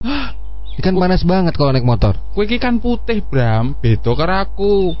Ikan panas banget kalau naik motor. Kowe iki kan putih, Bram. Beda karo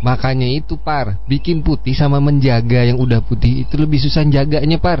aku. Makanya itu, Par. Bikin putih sama menjaga yang udah putih itu lebih susah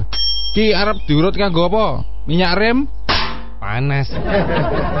jaganya, Par. Ki arep diurut kanggo apa? Minyak rem? Panas.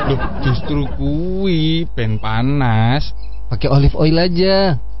 Loh, justru kuwi ben panas. Pakai olive oil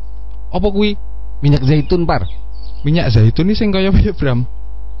aja. Apa kuwi? Minyak zaitun, Par. Minyak zaitun ini sing kaya piye, Bram?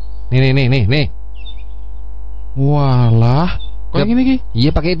 Nih. Walah, kaya ngene iki. Iya,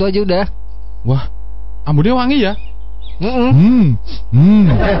 pakai itu aja udah. Wah, ambune wangi ya?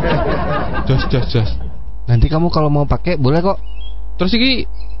 Jos. Nanti kamu kalau mau pakai boleh kok. Terus iki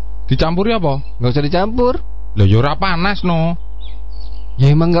dicampuri apa? Gak usah dicampur. Lah ya ora panas no. Ya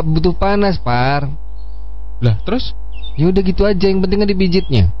emang gak butuh panas, Par. Lah terus? Ya udah gitu aja, yang penting kan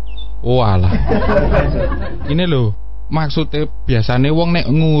dipijitnya. Walah. Ini lho, maksudnya biasane wong nek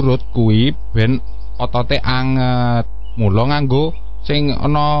ngurut kuwi ben otote anget. Mula nganggo sing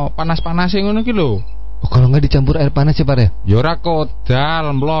ana panas-panase ngono ki lho. Oh, kalau nggak dicampur air panas ya, Par ya? Ya ora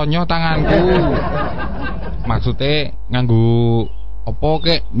kodal, mlonyo tanganku. Maksudnya nganggo apa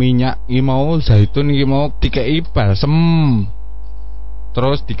kek minyak iki mau zaitun iki mau dikei balsem.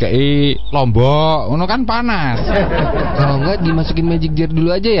 Terus dikei lombok, ngono kan panas. Kalau nggak dimasukin magic jar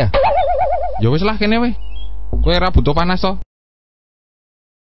dulu aja ya? Ya wis lah kene weh. Kowe ora butuh panas to.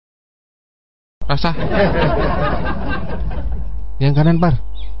 Rasa. Yang kanan, Par.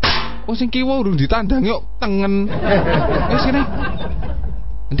 Oh sing kiwa urung ditandang yuk tengen. Wis kene.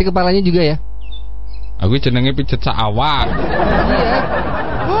 Nanti kepalanya juga ya. Aku jenenge pijet sak awak. Iya.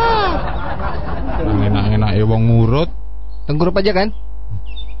 Wah. Enak-enake wong ngurut. Tengkurup aja kan?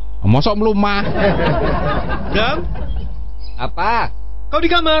 Mosok mlumah. Gam, Apa? kau di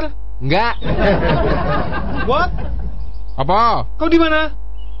kamar? Enggak. What? Apa? Kau di mana?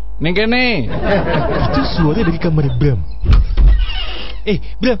 Ning kene. Itu suara dari kamar Bram.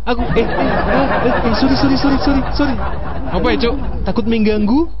 Bram, aku sorry. Apa ya, Cuk? Takut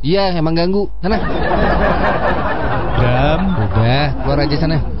mengganggu? Iya, emang ganggu. Sana. Bram, Udah, keluar aja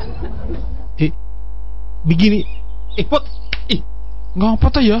sana. begini. What?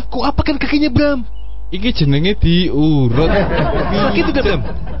 Ngapa to ya? Kok apakan kakinya Bram? Iki jenenge diurut. Sakit tidak Bram?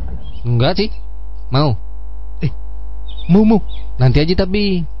 Enggak sih. Mau. Mau. Nanti aja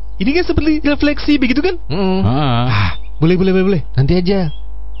tapi. Ini kan seperti refleksi begitu kan? Heeh. Boleh. Nanti aja.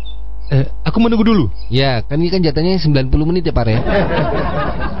 Aku menunggu dulu. Ya, kan ini kan jatahnya 90 menit ya, Par ya.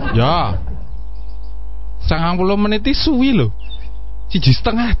 Ya. 90 menit itu suwi lho.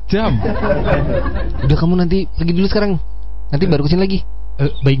 1,5 jam. Udah, kamu nanti pergi dulu sekarang. Nanti baru kesini lagi.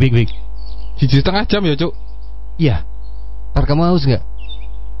 Baik. 1,5 jam ya, Cuk. Iya. Par, kamu haus nggak?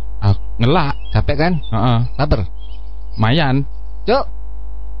 Ngelak. Capek kan? Heeh. Lapar? Mayan. Cuk,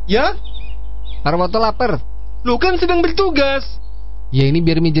 Ya? Parwoto lapar. Lo kan sedang bertugas. Ya ini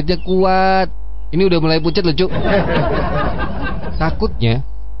biar mijitnya kuat. Ini udah mulai pucat loh, Cuk. Takutnya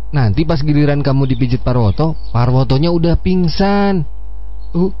nanti pas giliran kamu dipijit Parwoto, Parwotonya udah pingsan.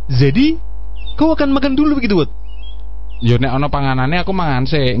 Oh, jadi kau akan makan dulu begitu, Wat? Yo nek ana panganane aku mangan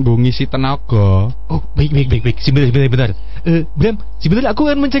sik, nggo ngisi tenaga. Oh, baik. Sebentar. Bram, sebentar aku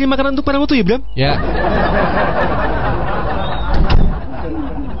akan mencari makanan untuk Parwoto ya, Bram. Ya.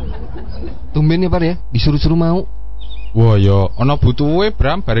 Tumben ya, Par ya, disuruh-suruh mau. Wah yo, ana butuhe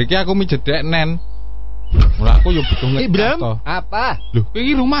Bram, bar iki aku mijedek nen. Mula aku yo butuh ngecat. Bram. To. Apa? Loh, kowe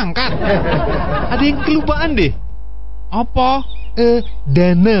iki rumangkat. Ada yang kelupaan deh. Apa?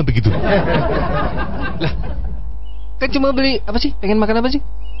 Dana begitu. Lah, kan cuma beli apa sih? Pengen makan apa sih?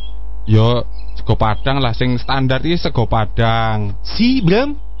 Yo sego padang lah, sing standar iki sego padang. Si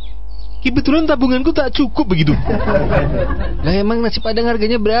Bram, kebetulan tabunganku tak cukup begitu. Lah emang nasi padang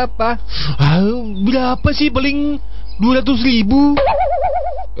harganya berapa? Berapa sih? Paling 200.000.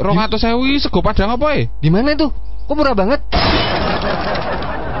 200.000 iki sego padang apa ya? Di mana itu? Kok murah banget?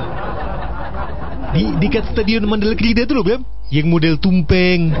 Di dekat Stadion Mandala Krida itu loh, Bram. Yang model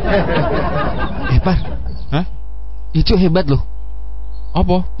tumpeng. Par. Hah? Itu hebat loh.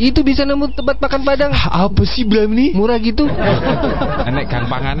 Apa? Itu bisa nemu tempat makan padang. Apa sih Bram ini? Murah gitu. Nek gang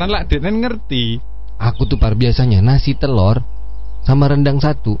panganan lah denen ngerti. Aku tuh Par biasanya nasi telur sama rendang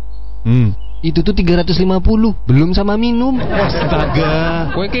satu. Itu tuh 350, belum sama minum. Astaga.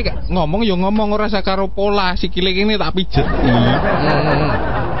 Kowe iki ngomong yo ngomong ora sakaro pola, sikile kene tak pijet.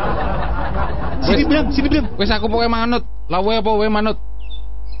 Sini Bram. Wis aku pokoke manut. Lah kowe apa kowe manut?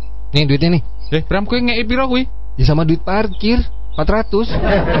 Nih duitnya nih. Bram kowe ngeki piro kuwi? Ya sama duit parkir 400.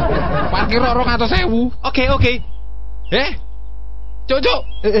 Parkir 200.000. Oke. Cuk.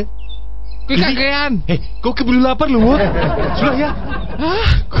 Kuwi kakean. Kau keburu lapar loh, Wat. Sudah ya.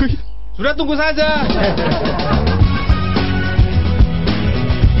 Sudah, tunggu saja.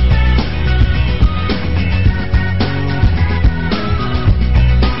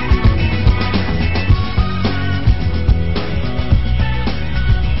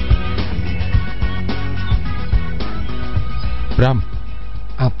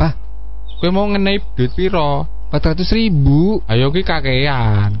 Apa? Kowe mau ngenai duit piro? 400.000. Ayo ki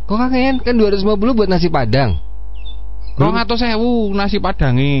kakean. Kok kakean? Kan 250 buat nasi padang. 200.000 nasi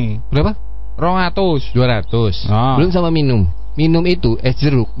padange. Berapa? 200. 200. Ah. Belum sama minum. Minum itu es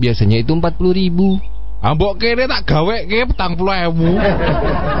jeruk biasanya itu 40.000. Mbok kene tak gaweke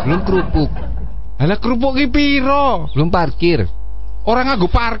 40.000. Belum kerupuk. Lah kerupuk ki piro? Belum parkir. Orang nganggo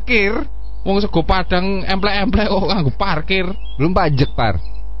parkir. Wong sego padang emplek-emplek kok nganggo parkir. Belum pajak, Par.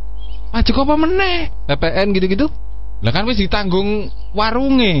 Pajak apa meneh? PPN gitu-gitu. Lah kan wis ditanggung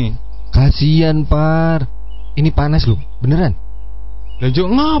warunge. Kasian, Par. Ini panas loh, beneran. Lah yo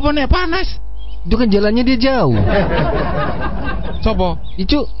ngapa nek panas? Itu kan jalannya dia jauh. Sopo?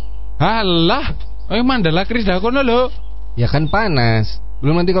 Icu. Halah, Mandala Krida kono lho. Ya kan panas.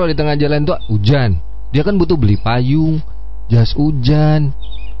 Belum nanti kalau di tengah jalan tuh hujan. Dia kan butuh beli payung, jas hujan.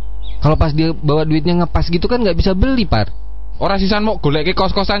 Kalau pas dia bawa duitnya ngepas gitu kan nggak bisa beli, Par. Ora sisan mau golek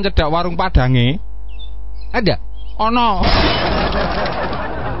kos-kosan cedak warung padange. Ada? Ono.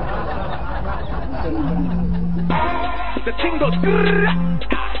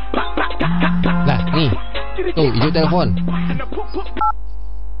 Lah, nih. Tuh, Ijo telepon.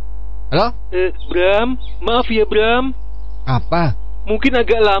 Halo? Bram, maaf ya Bram. Apa? Mungkin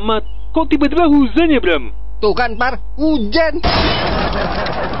agak lama. Kok tiba-tiba hujan ya Bram? Tuh kan, Par, hujan.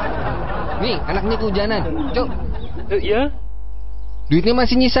 Nih, anaknya kehujanan. Cuk, Ya, duitnya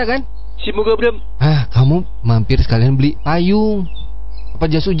masih nyisa kan? semoga Bram. Ah, kamu mampir sekalian beli payung. Apa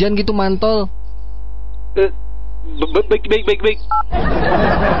jas hujan gitu, mantol. Baik.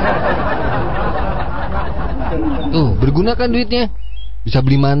 Tuh, berguna kan duitnya. Bisa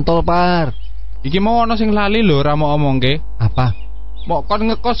beli mantol, Par. Iki mau ono sing lali lho ora mau omongke. Apa? Mau kon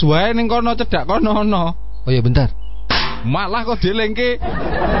ngekos wae ning kono cedak kono ono. Oh ya, bentar. Malah kok dilengke.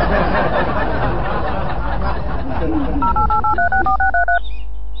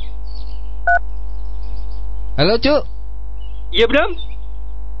 Halo, Cuk. Iya Bram.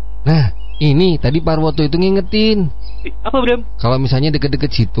 Nah, ini tadi Parwoto itu ngingetin. Apa Bram? Kalau misalnya deket-deket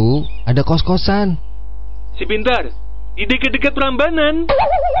situ ada kos-kosan. Sebentar. Di dekat-dekat Prambanan.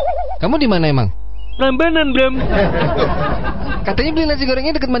 Kamu di mana emang? Prambanan Bram. Katanya beli nasi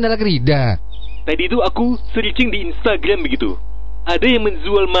gorengnya deket Mandala Krida. Tadi itu aku searching di Instagram begitu. Ada yang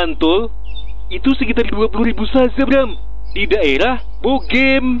menjual mantol itu sekitar 20.000 saja Bram. Di daerah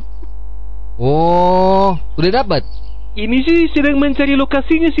Bogem. Oh, udah dapat? Ini sih sedang mencari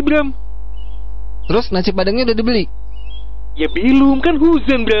lokasinya sih Bram. Terus nasi padangnya udah dibeli? Ya belum, kan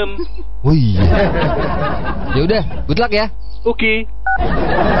hujan Bram. Oh iya. Ya udah, good luck ya. Oke.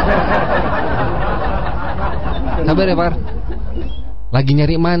 Sabar ya, Par. Lagi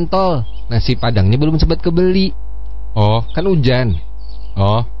nyari mantol. Nasi padangnya belum sempat kebeli. Oh, Kan hujan.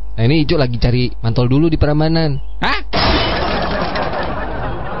 oh. Nah ini Icu lagi cari mantol dulu di Prambanan. Hah?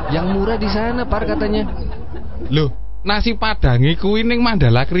 Yang murah di sana, Par, katanya. Loh, nasi padange kuwi ning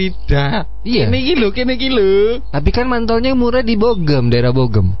Mandala Krida. Iya. Kene iki lho. Tapi kan mantolnya murah di Bogem, daerah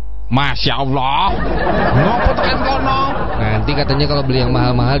Bogem. Masya Allah. Ngopo tekan kono? Nanti katanya kalau beli yang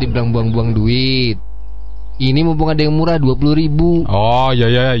mahal-mahal dibilang buang-buang duit. Ini mumpung ada yang murah 20.000. Oh, ya.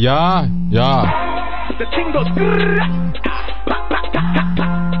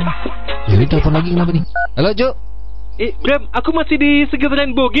 Jadi telepon lagi kenapa nih? Halo, Cuk. Bram, aku masih di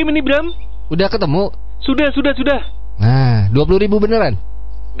sekitaran Bogem ini Bram. Udah ketemu? Sudah. Nah, 20.000 beneran?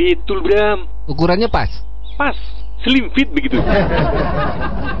 Betul Bram. Ukurannya pas? Pas, slim fit begitu.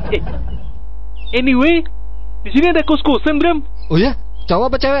 Anyway, di sini ada kos-kosan Bram. Oh ya?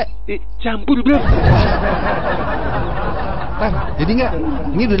 Cowok apa cewek? Campur Bram. Par, jadi nggak?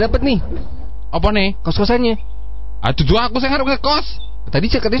 Ini udah dapet nih Apa nih? kos-kosannya. Aduh, aku sing arep ngekos. Tadi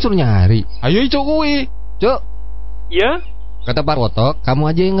cek katanya suruh nyari. Ayo Ico kuwi. Cuk, Ya? kata Parwoto, kamu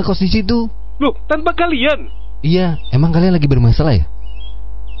aja yang ngekos di situ. Loh, tanpa kalian? Iya, emang kalian lagi bermasalah ya?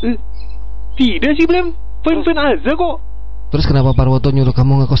 Tidak sih Bram, fan-fan aja kok. Terus kenapa Parwoto nyuruh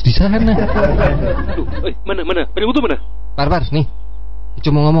kamu ngekos di sana? Loh, mana? Parwoto mana? Par, nih. Icu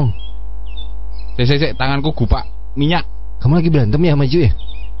mau ngomong. Sik, tanganku gupak minyak. Kamu lagi berantem ya sama Icu ya?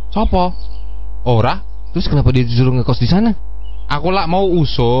 Sopo? Ora. Terus kenapa dia disuruh ngekos di sana? Aku lak mau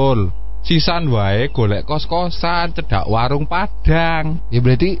usul. Sisan wae golek kos-kosan cedak warung padang. Ya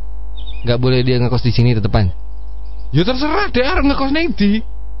berarti nggak boleh dia ngekos di sini tetepan. Ya terserah deh arep ngekos ning ndi.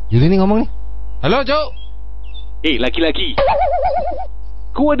 Yaudah nih ngomong nih. Halo, Cuk. Laki-laki.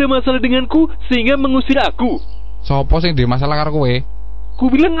 Kau ada masalah denganku sehingga mengusir aku. Sopo sing duwe masalah karo kowe?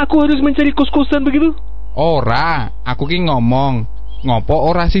 Ku bilang aku harus mencari kos-kosan begitu. Ora, aku ki ngomong. Ngopo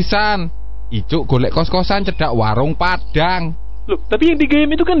ora sisan? Icuk golek kos-kosan cedak warung padang. Loh, tapi yang di Gayam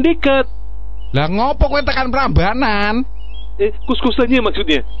itu kan dekat. Lah ngopo kowe tekan Prambanan? Kos-kosannya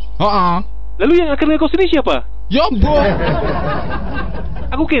maksudnya. Heeh. Lalu yang akan ngekos ini siapa? Ya mbok.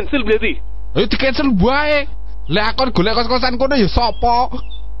 Aku cancel berarti. Ayo di cancel bae. Lek akon golek kos-kosan kono ya sapa?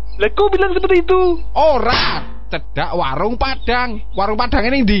 Lah kau bilang seperti itu. Ora, cedak warung Padang. Warung Padang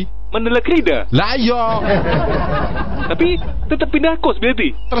ini ndi? Mandala Krida. Lah iya. Tapi tetap pindah kos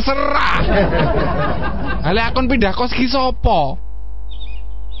berarti. Terserah. Lek akon pindah kos ki sapa?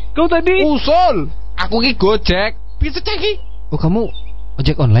 Kau tadi Usul. Aku ki Gojek. Bisa cek ki. Oh, kamu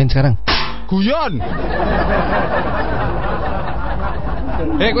ojek online sekarang? Guyon.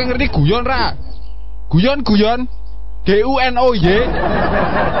 Kowe ngerti guyon ra? Guyon. GUNOY.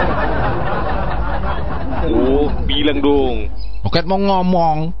 Oh, bilang dong. Oke mau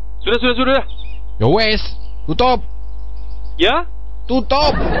ngomong. Sudah. Ya wes, tutup. Ya?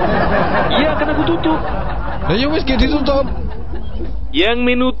 Tutup. Iya, kan aku tutup. Lah ya wes gitu ditutup. Yang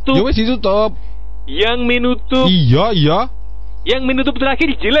menutup. Ya wes ditutup. Yang menutup. Iya. Yang menutup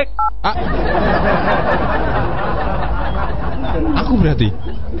terakhir jelek. Aku berarti.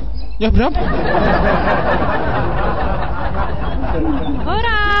 Ya berapa?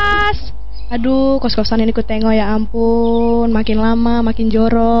 Horas. Aduh, kos-kosan ini ku tengok ya ampun, makin lama makin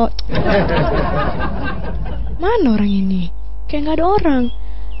jorok. Mana orang ini? Kayak nggak ada orang.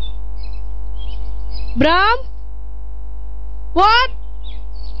 Bram? What?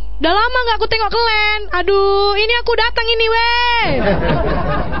 Udah lama nggak aku tengok kalian. Aduh, ini aku datang ini weh.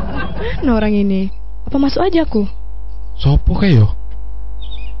 Mana orang ini? Apa masuk aja aku? Sopo kayak yo?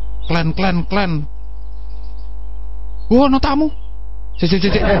 Klan. Wah, no tamu. Cek.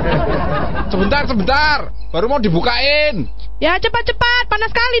 Sebentar. Baru mau dibukain. Ya cepat, panas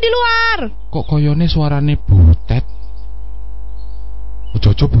sekali di luar. Kok koyone suarane Butet?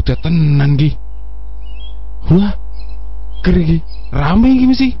 Ojo Butet tenan ki. Wah, keren ki. Rame ki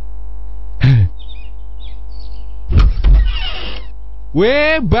mesti.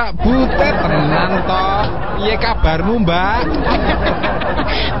 Weh, Mbak Butet tenan toh. Piye kabarmu, Mbak?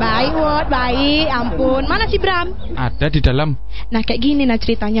 Baik, Wot, baik. Ampun, mana si Bram? Ada di dalam. Nah, kayak gini nah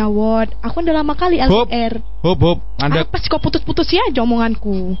ceritanya, Wot. Aku udah lama kali LDR. Hop, mandek. Apa sih kok putus-putus ya aja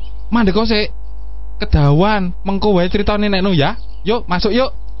omonganku? Mandek kok sik. Kedawan, mengko wae critane nekno ya. Yuk, masuk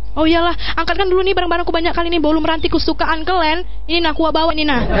yuk. Oh iyalah, angkatkan dulu nih barang-barangku banyak kali nih, bolu meranti kesukaan kalian. Ini nah, aku bawa nih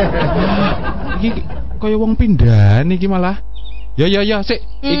nah. Iki kaya wong pindahan iki malah. Ya, sik.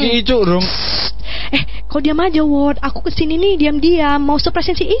 Iki Icuk, Rung. Kau diam aja, Wot. Aku kesini nih diam-diam mau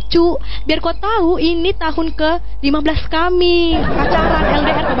surprisein si Icu. Biar kau tahu ini tahun ke-15 kami pacaran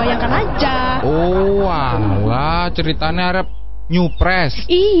LDR, kau bayangkan aja. Oh, alah, ceritanya arep nyupres.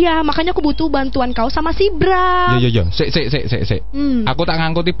 Iya, makanya aku butuh bantuan kau sama si Bram. Ya. Sik. Aku tak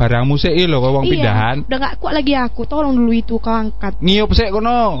ngangkuti barangmu sik lho kok wong pindahan. Udah gak kuat lagi aku. Tolong dulu itu kau angkat. Ngiyup sik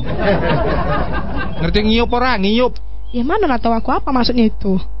kono. Ngerti ngiyup ora? Ngiyup. Ya mana lah tahu aku apa maksudnya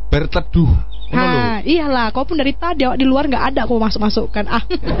itu. Berteduh. Iyalah, kau pun dari tadi di luar nggak ada kau masuk-masukkan.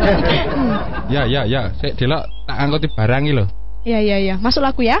 Ya. Sik delok tak ngangkuti barang iki lho. Iya. Masuk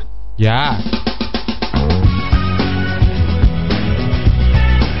aku ya. Ya.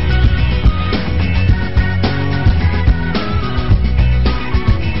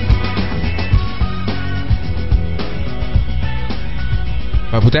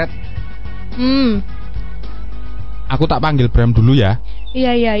 Pak Butet. Aku tak panggil Bram dulu ya.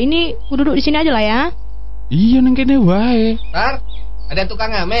 Iya, ini aku duduk di sini aja lah ya. Iya, nang kene wae. Tar, ada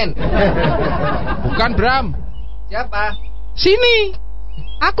tukang ngamen. Bukan Bram. Siapa? Sini.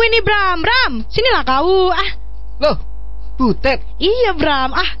 Aku ini Bram, sinilah kau. Loh, Butet. Iya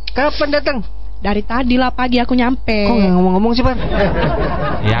Bram. Kapan datang? Dari tadi lah pagi aku nyampe. Kok nggak ngomong-ngomong sih, Pan?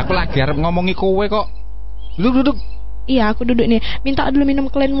 Ya aku lagi arep ngomongi kowe kok. Duduk. Iya, aku duduk nih. Minta dulu minum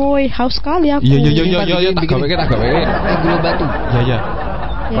kalian woi. Haus sekali aku. Iya, tak gawe. Gula batu. Iya.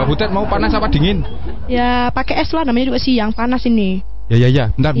 Pak Butet mau panas apa dingin? Ya, pakai es lah, namanya juga siang, panas ini. Ya.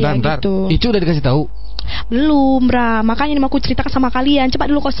 Bentar. Gitu. Icu udah dikasih tahu? Belum, Bram. Makanya ini mau aku ceritakan sama kalian. Cepat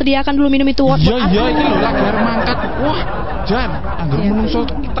dulu kau sediakan dulu minum itu. Iya, ini lho lagi arep mangkat. Wah, Jan, anggur menungso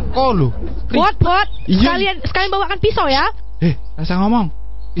teko lho. Wot. Iya. Sekalian bawakan pisau ya. Rasa ngomong.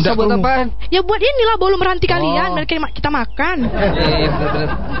 Bisa buat apaan? Ya buat inilah bolu meranti kalian biar kita makan.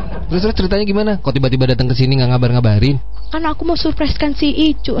 Bener. Terus ceritanya gimana? Kok tiba-tiba datang ke sini nggak ngabarin? Kan aku mau surprisekan si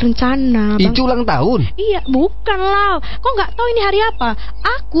Icu rencana. Icu ulang tahun? Iya, bukan lah. Kok nggak tahu ini hari apa?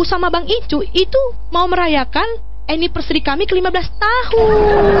 Aku sama Bang Icu itu mau merayakan anniversary kami ke-15 tahun.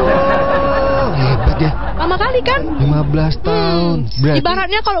 Oh, hebat ya. Lama kali kan? 15 tahun. Berarti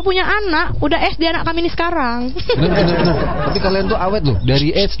ibaratnya kalau punya anak, udah SD anak kami ini sekarang. Bener. Tapi kalian tuh awet loh.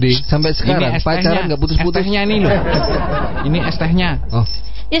 Dari SD sampai sekarang pacaran gak putus-putus. Tehnya ini loh. Ini es tehnya. Oh.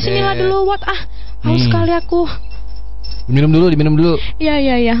 Ya sinilah dulu, Wat. Haus sekali aku. Diminum dulu.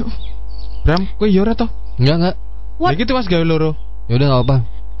 Iya. Bram, kowe yo ora toh? Enggak. What? Lah gitu Mas gawe loro. Ya udah enggak apa.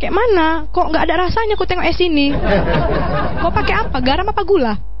 Kayak mana? Kok nggak ada rasanya aku tengok es ini? Kau pakai apa? Garam apa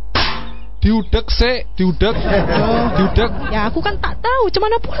gula? Diudek. Ya aku kan tak tahu.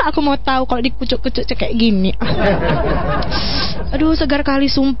 Cemana pula aku mau tahu kalau dikucuk-kucuk kayak gini. Aduh, segar kali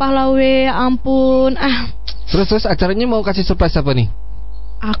sumpah lah we. Ampun. Terus acaranya mau kasih surprise apa nih?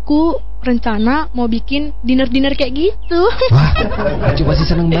 Aku rencana mau bikin dinner kayak gitu. Wah, Acu pasti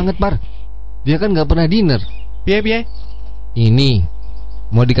seneng banget, Par. Dia kan nggak pernah dinner. Piye? Ini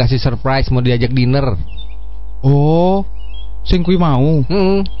mau dikasih surprise, mau diajak dinner. Oh, sing kuwi mau.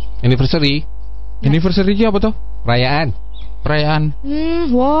 Anniversary. Anniversary ki apa toh? Perayaan.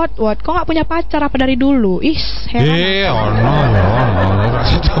 What? Kok nggak punya pacar apa dari dulu? Heran.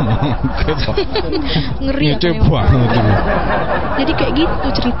 Rasa Ngeri ya. Banget. Jadi kayak gitu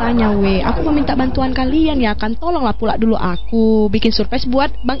ceritanya we. Aku mau minta bantuan kalian ya kan. Tolonglah pula dulu aku bikin surprise buat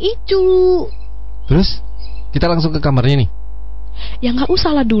Bang Icu. Terus kita langsung ke kamarnya nih. Ya nggak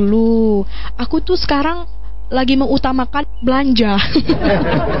usah lah dulu. Aku tuh sekarang lagi mengutamakan belanja.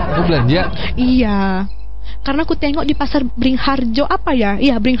 Mau belanja? Iya. Karena aku tengok di pasar Bringharjo apa ya?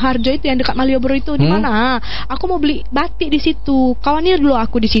 Iya, Bringharjo itu yang dekat Malioboro itu di mana? Aku mau beli batik di situ. Kawannya dulu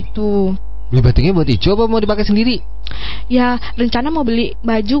aku di situ. Beli batiknya buat Icu apa mau dipakai sendiri? Ya, rencana mau beli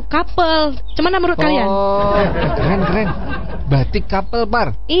baju couple. Gimana menurut kalian? Oh, keren. Batik couple,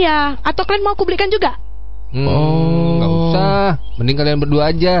 Par. Iya, atau kalian mau aku belikan juga? Nggak usah. Mending kalian berdua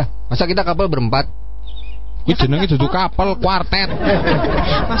aja. Masa kita couple berempat? Kuwi jenenge dudu kapal kuartet.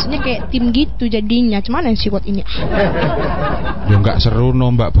 Maksudnya kayak tim gitu jadinya. Cuman sih buat ini. Ya enggak seru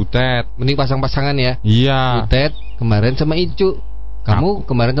no Mbak Butet. Mending pasang-pasangan ya. Iya. Butet kemarin sama Icu. Kamu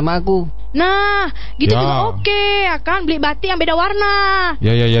kemarin sama aku. Nah, gitu Ya. juga oke. Akan beli batik yang beda warna.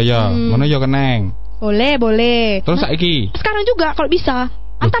 Ya. Ngono ya keneng. Boleh. Terus saiki Sekarang juga kalau bisa.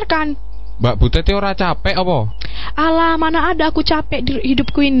 Antarkan. Mbak Butet ora capek apa? Alah, mana ada aku capek di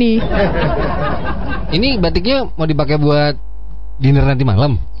hidupku ini. Ini batiknya mau dipakai buat dinner nanti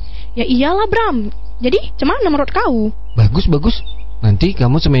malam. Ya iyalah Bram. Jadi gimana menurut kau? Bagus. Nanti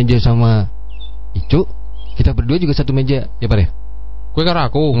kamu semeja sama Icu. Kita berdua juga satu meja. Ya Par ya? Kowe karo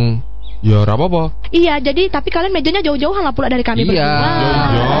aku. Ya ora apa-apa. Iya, jadi tapi kalian mejanya jauh-jauhan lah pula dari kami Iya. berdua.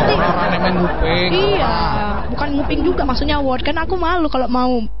 Ora nemen nguping. Iya, bukan nguping juga maksudnya word. Kan aku malu kalau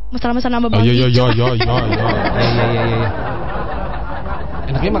mau mesra-mesra nama Bang Iya. Icu. Iya.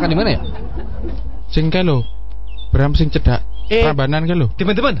 Enaknya makan di mana ya? Sing kae lho. Bram sing cedak. Rambanan kae lho.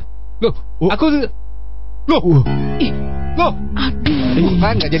 Teman-teman, Loh, aku Aduh. Aduh.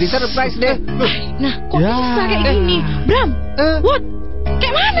 Kan nggak jadi surprise deh. Nah, kok Ya. bisa kayak gini? Bram, what?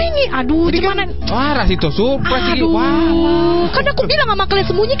 Kayak mana ini? Aduh, gimana? Wah, ras itu surprise iki. Aduh, Wah. kan aku bilang sama kalian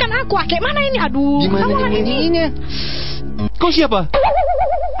sembunyikan aku. Kayak mana ini? Aduh, Gimana tahu nggak ini? nyanyiinnya? kau siapa?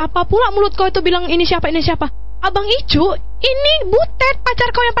 Apa pula mulut kau itu bilang ini siapa? Abang Icu, ini Butet,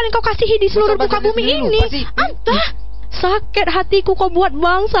 pacar kau yang paling kau kasihi di seluruh Masa muka pacarnya bumi sendiri ini. lupa sih? Antah, sakit hatiku kau buat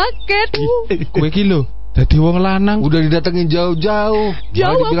bang, sakit. Kowe iki lho, dadi wong lanang Udah didatengin jauh-jauh.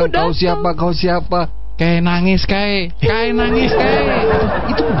 Jauh Malah dibilang, aku datang. kau siapa? kae nangis kae.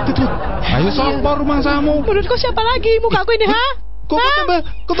 Itu betul. Ayo sapa rumangsamu? Menurut kau siapa lagi muka aku ini, ha?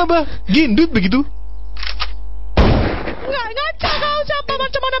 Kok tambah gendut begitu? Nggak ngaca kau siapa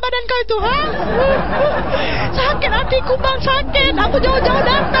macam mana badan kau itu, ha? Sakit hatiku bang, sakit. Aku jauh-jauh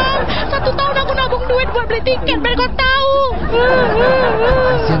datang. 1 tahun aku nabung duit buat beli tiket biar kau tahu.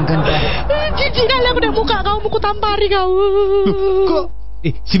 Kasian kan, Pak? Jijik kali aku lihat muka kau, muka tampari kau. Kok?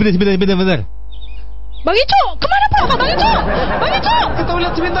 Sebentar. Bang Icu, kemana pula kau Bang Icu? Kita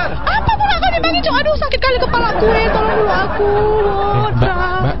lihat sebentar. Apa pula kau nih Bang Icu? Aduh sakit kali kepala gue, tolong dulu aku.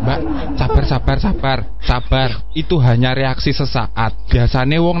 Mbak, sabar. Itu hanya reaksi sesaat.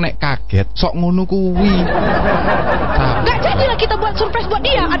 Biasane wong nek kaget sok ngono kuwi. Gak jadilah kita buat surprise buat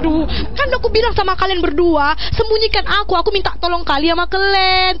dia. Aduh, kan aku bilang sama kalian berdua, sembunyikan aku minta tolong kalian sama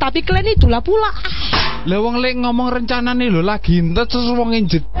kalian. Tapi kalian itulah pula. Lah wong lek ngomong rencanane lho lagi entet terus wong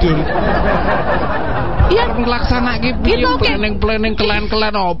jedul. Iya, Nglaksanake piye Gitu, oke. planning kelen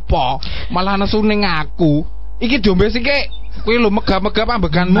apa? Malah nesu ning aku. Iki dombe sike. Kuwi lho megap-megap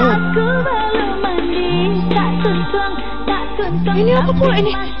ambeganmu. ini apa pula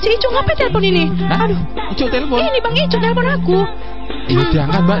ini? Si Icu ngapain telepon ini? Hah? Aduh, Icu telepon. ini Bang Icu telepon aku. Iya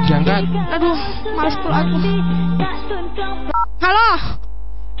diangkat, Mbak, diangkat. Aduh, malas pula aku. Halo.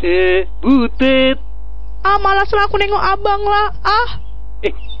 Butet. Malas lah aku nengok abang lah.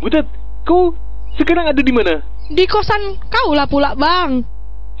 Butet, kau sekarang ada di mana? Di kosan kau lah pula bang.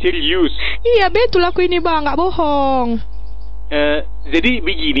 Serius? Iya betul aku ini bang, nggak bohong. Jadi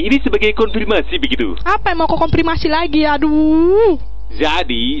begini, ini sebagai konfirmasi begitu. Apa yang mau kau konfirmasi lagi? Aduh.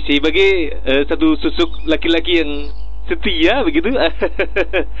 Jadi sebagai satu susuk laki-laki yang setia begitu.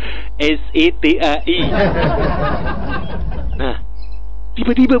 SETAI. Nah,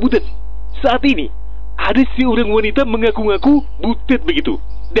 tiba-tiba Butet, saat ini ada seorang wanita mengaku-ngaku Butet begitu,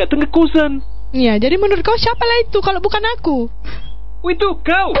 datang ke kosan. Iya, jadi menurut kau siapalah itu kalau bukan aku? Oh, itu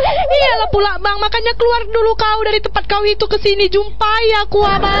kau. Iyalah pula bang, makanya keluar dulu kau dari tempat kau itu ke sini, jumpai aku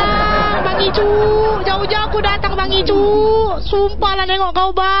abang. Bang Icu, jauh-jauh aku datang Bang Icu. Sumpah lah nengok kau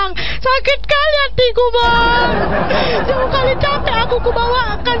bang, sakit kali hatiku bang. Jauh kali capek aku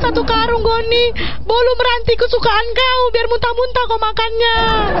kubawakan satu karung goni bolu meranti kesukaan kau, biar muntah-muntah kau makannya.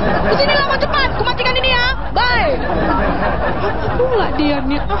 Kesini lama cepat, ku matikan ini ya. Bye. Pula dia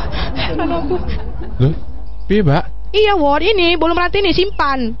nih. Heran aku. Loh, piye, Mbak? Iya, Ward, ini bolu meranti ini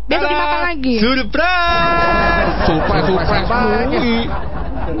simpan. Besok dimakan lagi. Surprise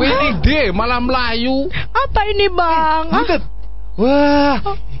Wih, ide malah Melayu. Apa ini, Bang? Butet. Wah,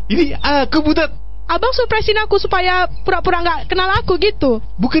 ini aku Butet. Abang surprisein aku supaya pura-pura nggak kenal aku gitu.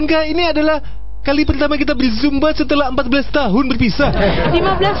 Bukankah ini adalah kali pertama kita berzumba setelah 14 tahun berpisah?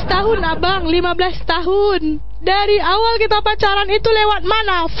 15 tahun, Abang, 15 tahun. Dari awal kita pacaran itu lewat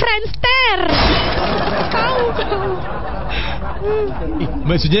mana? Friendster. Tahu kau.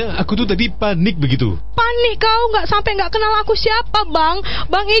 Maksudnya aku tuh tadi panik begitu. Panik kau, nggak sampai nggak kenal aku siapa, Bang.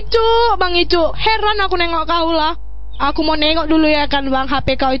 Bang Icu, heran aku nengok kau lah. Aku mau nengok dulu ya kan bang,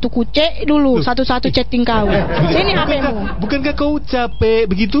 HP kau itu kucek dulu satu-satu chatting kau. Sini HPmu. Bukankah kau capek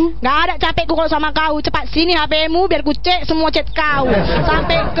begitu? Gak ada capekku kalau sama kau. Cepat sini HPmu biar kucek semua chat kau.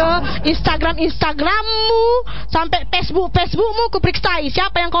 Sampai ke Instagrammu, sampai Facebookmu ku periksai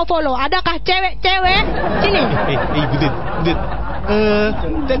siapa yang kau follow. Adakah cewek-cewek? Sini. Butet.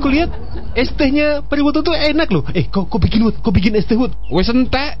 Aku lihat es tehnya pada waktu itu enak loh. Kau bikin es teh Hud. Wes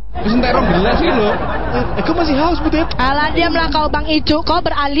entek 2 gelas iki lho. Kau masih haus Butet? Alah diamlah kau Bang Icu. Kau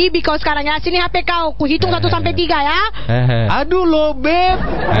beralibi kau sekarang ya. Sini HP kau. Ku hitung 1 sampai 3 ya. Aduh lobet.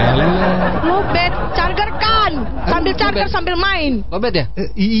 Lobet, chargerkan. Sambil charger sambil main. Lobet ya?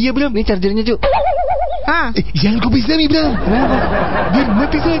 Iya Bram. Ini chargernya Cuk. Hah? Jangan kau bisa nih Bram. Kenapa? Biar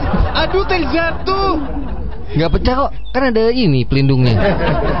mati saja. Aduh tel jatuh. Nggak pecah kok, kan ada ini pelindungnya.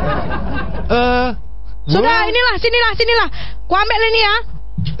 Sudah, sinilah. Ku ambil ini ya.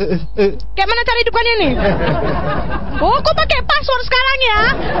 Kayak mana cara hidupkannya nih? Oh, kau pakai password sekarang ya?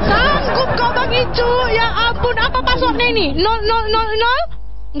 Sanggup kau Bang Icu? Ya ampun, apa passwordnya ini?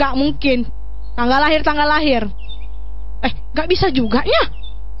 0000? Nggak mungkin. Tanggal lahir. Nggak bisa juga ya?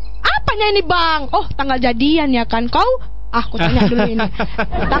 Apanya ini Bang? Oh, tanggal jadian ya kan kau? Aku tanya dulu ini.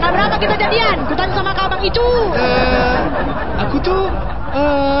 Tanggal berapa kita jadian? Ku tanya sama kau Bang Icu. Aku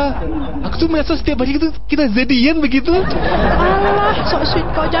tuh merasa setiap hari itu kita jadian begitu. Alah, sok sweet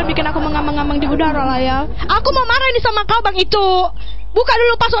kau, jangan bikin aku mengamang-amang di udara lah ya. Aku mau marah ini sama kau Bang Icu. Buka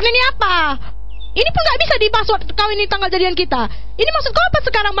dulu password ini apa? Ini pun gak bisa di password kau ini tanggal jadian kita. Ini maksud kau apa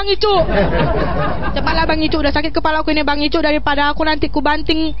sekarang Bang Icu? Cepatlah Bang Icu, udah sakit kepala aku ini Bang Icu. Daripada aku nanti ku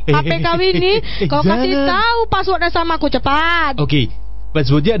banting HP kau ini. Kau kasih tahu passwordnya sama aku, cepat. Oke,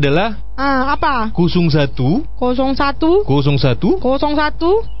 passwordnya adalah apa? 01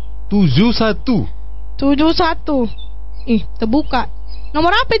 71. Ih, terbuka.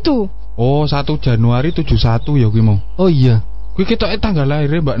 Nomor apa itu? Oh, 1 Januari 71 ya kuwi mau. Oh iya. Kuwi ketoke tanggal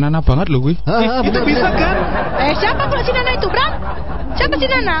lahirnya Mbak Nana banget loh kuwi. Itu bisa kan? Siapa pula si Nana itu, Bram? Siapa si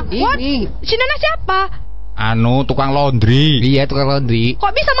Nana? What? Si Nana siapa? Tukang laundry. Iya, tukang laundry.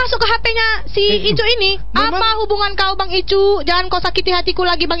 Kok bisa masuk ke HP-nya si Icu ini? Apa hubungan kau Bang Icu? Jangan kau sakiti hatiku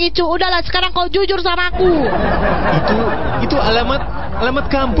lagi Bang Icu. Udahlah, sekarang kau jujur sama aku. Itu alamat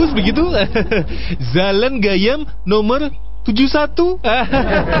kampus begitu? Jalan Gayam nomor 71.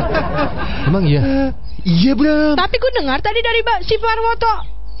 Emang iya? Iya Bram. Tapi ku dengar tadi dari si Parwoto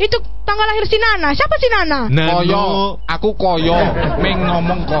itu tanggal lahir si Nana. Siapa si Nana? Koyo. Aku Koyo. Meng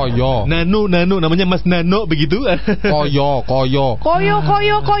ngomong Koyo. Nano namanya Mas Nano begitu. Koyo.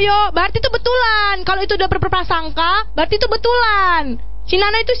 Berarti itu betulan. Kalau itu udah berprasangka, berarti itu betulan. Si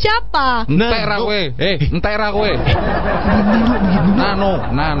Nana itu siapa? Entek ra kowe. Entek ra kowe. Nano.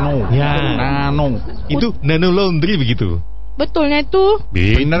 Ya. Nano. Itu Nano Laundry begitu. Betulnya itu?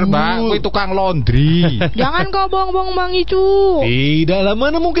 Bener Bang, kowe tukang laundry. Jangan kau bohong-bohong Bang Icu. Tidak lah,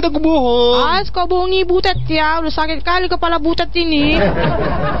 mana mungkin aku bohong. Kau bohongi Butet ya. Udah sakit kali kepala Butet ini.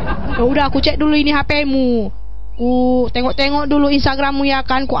 Ya udah, aku cek dulu ini HP-mu. Ku tengok-tengok dulu Instagrammu ya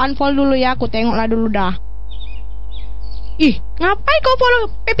kan. Ku unfollow dulu ya. Ku tengoklah dulu dah. Ih, ngapain kau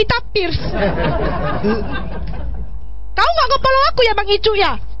follow Pepita Pierce? Kau nggak follow aku ya Bang Icu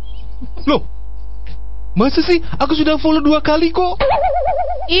ya? Loh, Masa sih? Aku sudah follow 2 kali kok.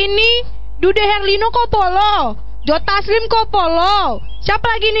 Ini Dude Herlino kok follow, Jota Slim kok follow. Siapa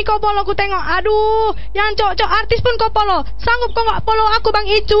lagi nih kok follow ku tengok? Aduh, yang cowok-cowok artis pun kok follow. Sanggup kok nggak follow aku Bang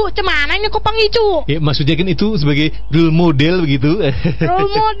Icu? Cemana ini kok Bang Icu? Ya maksudnya kan itu sebagai role model begitu.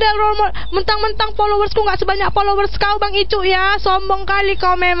 Role model. Mentang-mentang followersku nggak sebanyak followers kau Bang Icu ya. Sombong kali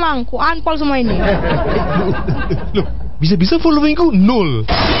kau memang. Ku unfollow semua ini. Loh, bisa-bisa followingku 0.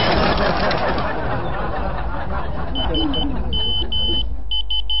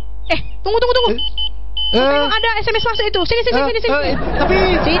 Tunggu. Tengok ada SMS masuk itu. Sini. Tapi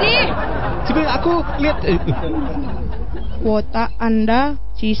Sini. sebenarnya aku lihat Kuota Anda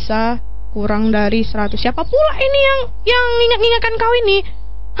sisa kurang dari 100. Siapa pula ini yang ingat-ingatkan kau ini?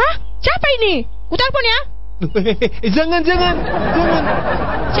 Hah? Siapa ini? Ku telepon ya. jangan.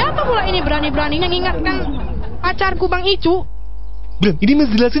 Siapa pula ini berani-beraninya ngingatkan pacarku Bang Icu? Bram, ini mas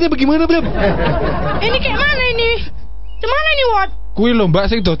jelasinnya bagaimana, Bram? Ini kayak mana ini? Cemana ini, Wat? Kuwi lho Mbak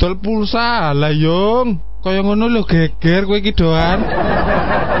sing dodol pulsa. Lah Yung, kaya ngono lho geger kowe iki doan.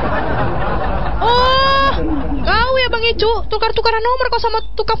 Oh, kau ya Bang Icu, tukar-tukaran nomor kau sama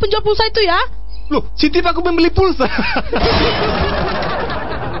tukang penjual pulsa itu ya? Loh, Siti aku membeli pulsa.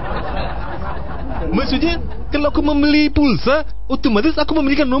 Maksudnya, kalau aku membeli pulsa, otomatis aku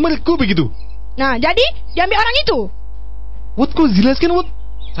memberikan nomorku begitu. Nah, jadi diambil orang itu. What, kau jelaskan, What?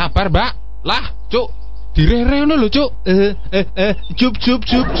 Sabar, Mbak. Lah, Cuk. Direre ngono lho, Cuk. Cup.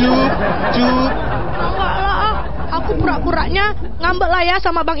 Enggak lah, aku pura-puranya ngambek lah ya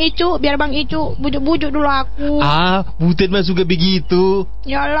sama Bang Icu, biar Bang Icu bujuk-bujuk dulu aku. Butet mah juga begitu.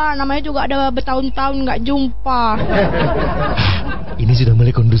 Yalah, namanya juga ada bertahun-tahun nggak jumpa. Ini sudah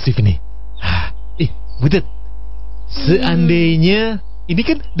mulai kondusif nih. Butet, seandainya ini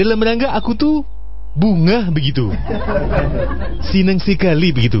kan dalam rangka aku tuh bunga begitu. Senang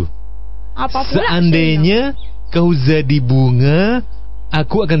sekali begitu. Apa pula? Seandainya kau jadi bunga,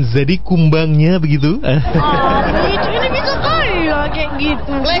 aku akan jadi kumbangnya begitu. Icu ini bisa kali lah kayak gitu.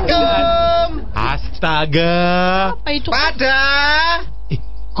 Assalamualaikum. Astaga. Apa itu? Pada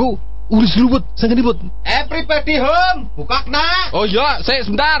Kau urus dulu, Bot. Sangat nih, Bot. everybody home. Buka kena. Oh iya,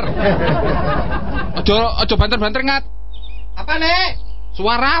 sebentar. Ojo banter-banter ngat. Apa nek?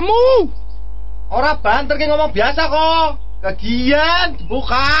 Suaramu. Ora banter ki ngomong biasa kok. Kagian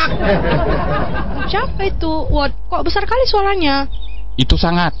buka. Siapa itu? Wat, kok besar kali suaranya? Itu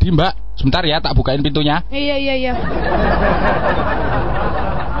Sang Adi, Mbak. Sebentar ya, tak bukain pintunya. Iya.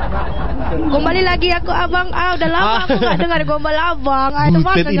 Kembali lagi aku abang. Udah lama aku gak dengar gombal abang. Ada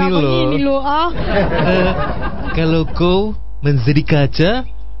Butet mana ini abang loh. ini loh. Kalau kau menjadi kaca,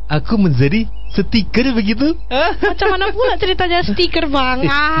 aku menjadi stiker begitu. Macam mana pula ceritanya stiker bang?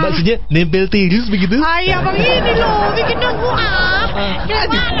 Maksudnya nempel terus begitu? Iya bang ini loh, bikin aku gimana?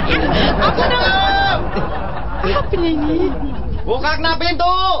 Aku udah apa ini? Buka kena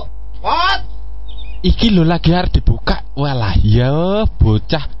pintu. What? Iki lho lagi harus dibuka. Walah ya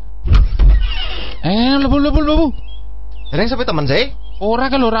bocah. Lebu. Ada yang sampai teman sih? Ora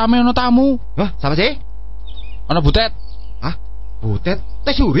kalau rame ono tamu. Wah, siapa sih? Ono Butet. Butet,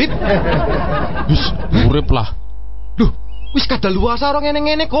 tes urip. Wis urip lah. Duh, wis kadaluwarsa orang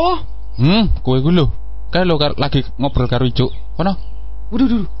ngene-ngene kok. Kowe ku lho. Kae lho lagi ngobrol karo Icuk. Kono.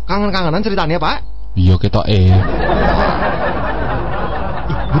 Waduh, kangen-kangenan ceritanya, Pak. Iya ketoke.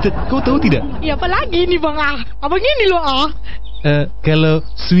 Butet, kau tahu tidak? Iya apa lagi nih bang? Abang ini loh Kalau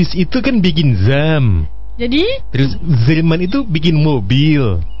Swiss itu kan bikin jam. Jadi? Terus Jerman itu bikin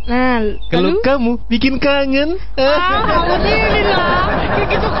mobil. Nah, Kalau kamu bikin kangen. abang ini lah. Kayak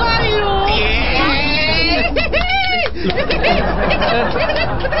gitu kali loh.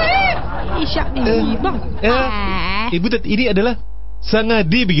 Isyak nih bang. Butet, ini adalah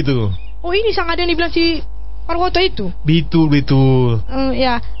Sangadi begitu. Oh ini Sang Adi yang dibilang si Parwoto itu? Betul.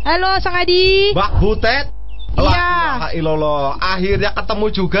 Ya. Halo Sang Adi. Mbak Butet. Iya. Ilolo, akhirnya ketemu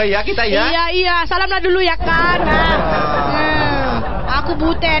juga ya kita ya. Iya. Salamlah dulu ya kan. Aku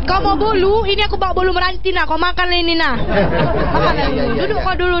Butet. Kau mau bolu? Ini aku bawa bolu meranti nah. Kau makan ini nah.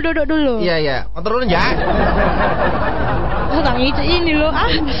 Makan dulu. Duduk dulu. Iya. Kau turun ya. Bang itu ini loh.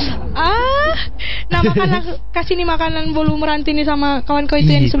 Nah makanlah, kasih nih makanan bolu meranti nih sama kawan kau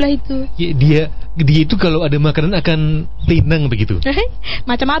itu yang di sebelah itu. Dia itu kalau ada makanan akan tenang begitu.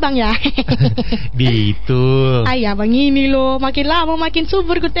 Macam abang ya. Betul. Ayah bang ini loh, makin lama makin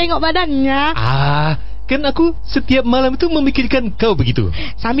subur ku tengok badannya. Kan aku setiap malam itu memikirkan kau begitu.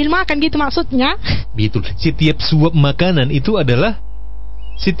 Sambil makan gitu maksudnya. Betul. Setiap suap makanan itu adalah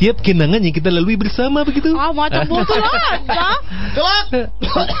setiap kenangan yang kita lalui bersama begitu. Macam botol aja. Kelak.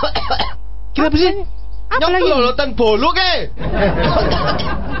 Kenapa sih? Apa lagi? Lolotan bolu ke?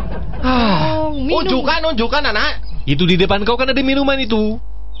 mau minum. Unjukkan anak. Itu di depan kau kan ada minuman itu.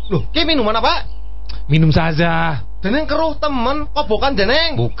 Loh, ki minuman apa? Minum saja. Jeneng keruh temen, kok bukan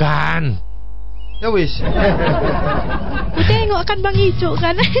jeneng? Bukan. Ya wis. Ku tengok kan Bang Icu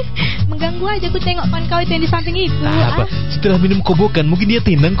kan. Mengganggu aja ku tengok pan kau itu yang di samping itu. Nah, apa? Setelah minum kobokan mungkin dia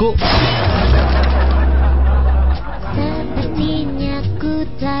tenang kok. Sepertinya ku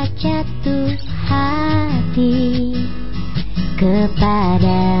tak jatuh hati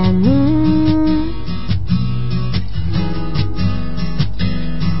kepadamu.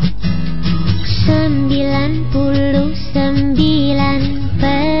 99%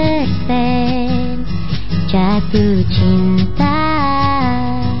 jatuh cinta.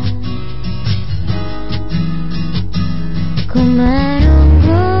 Ku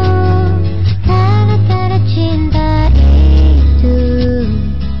menunggu tanda-tanda cinta itu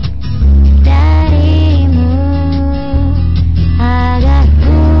darimu, agar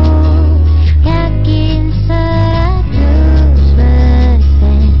ku yakin 100%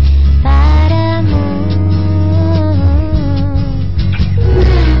 padamu.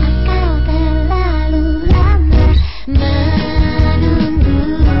 Kau terlalu lama menunggu,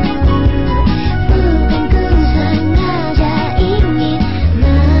 bukan ku sengaja ingin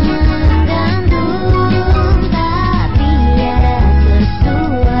menggantung, tapi ada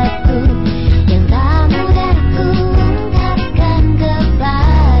sesuatu yang tak mudah ku ungkapkan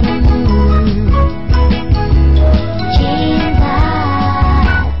kepadamu. Cinta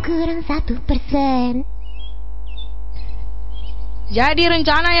kurang 1%. Jadi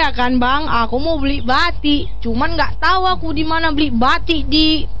rencana ya kan Bang, aku mau beli batik. Cuman nggak tahu aku di mana beli batik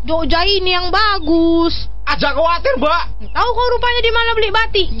di Jogja ini yang bagus. Aja khawatir, Mbak. Tahu kau rupanya di mana beli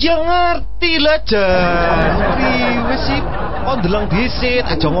batik? Ya ngerti lah, Jan. Wis sih, kok ndelang disit,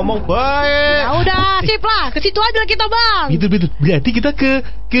 aja ngomong baik. Ya udah, sip lah. Ke situ aja kita Bang. Betul. Berarti kita ke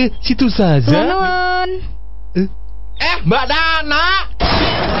situ saja. Nuhun. Mbak Nana.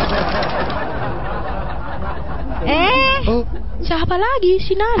 Oh, Siapa lagi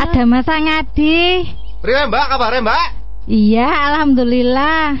si Nana? Ada Mas Ngadi. Priwe, Mbak, kabarnya, Mbak? Iya,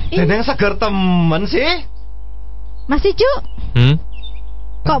 alhamdulillah. Deneng seger temen sih. Mas Icu,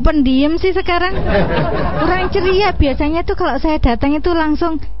 kok pendiam sih sekarang? Kurang ceria. Biasanya tuh kalau saya datang itu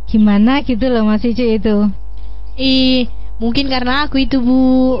langsung gimana gitu loh Mas Icu itu. Mungkin karena aku itu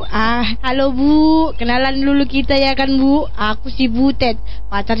Bu. Halo Bu, kenalan dulu kita ya kan Bu. Aku si Butet,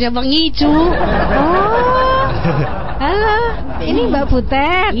 pacarnya Bang Icu. Oh, halo, ini Mbak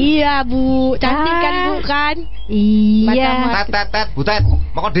Butet. Iya Bu, cantik kan Bu kan? Iya. Tet, Butet,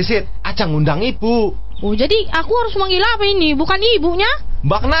 mau disit, aja ngundang ibu. Oh jadi aku harus manggil apa ini? Bukan ibunya?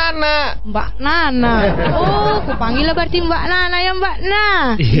 Mbak Nana. Mbak Nana. Oh, aku panggil berarti Mbak Nana ya Mbak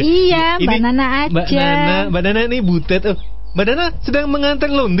Nana. Iya, Mbak Ini Nana aja. Mbak Nana ini Butet. Mbak Nana sedang mengantar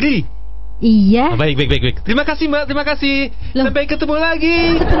laundry. Iya. Baik. Terima kasih Mbak, terima kasih. Loh. Sampai ketemu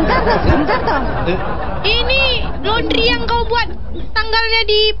lagi. Sebentar toh. Ini laundry yang kau buat tanggalnya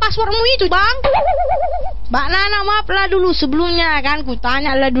di passwordmu itu Bang. Mbak Nana maaflah dulu sebelumnya kan, ku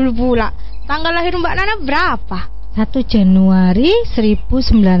tanya lah dulu pula. Tanggal lahir Mbak Nana berapa? 1 Januari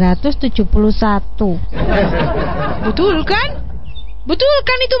 1971. Betul kan? Betul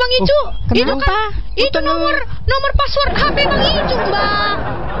kan itu Bang Icu? Itu kenapa? kan itu nomor password HP Bang Icu, Bang.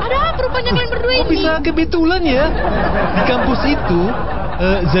 Ada apa rupanya kalian berdua Oh, ini? bisa kebetulan ya. Di kampus itu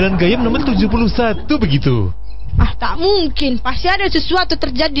Jalan Gayam nomor 71 begitu. Tak mungkin. Pasti ada sesuatu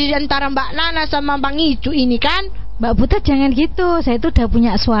terjadi di antara Mbak Nana sama Bang Icu ini kan? Mbak Butet jangan gitu. Saya itu udah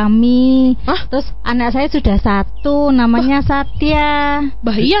punya suami. Hah? Terus anak saya sudah 1, namanya Satya.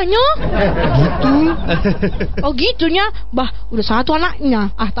 Bahayanya? Gitu. Oh gitunya. Udah 1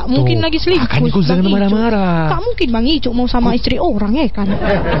 anaknya. Tak mungkin Tuh, lagi selingkuh. makanya kau jangan Bang Icu. marah-marah. Tak mungkin Bang Icu mau sama istri orang ya kan?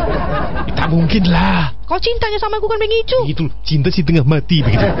 Tak mungkin lah. Kau cintanya sama aku kan Bang Icu? Gitu, cinta si tengah mati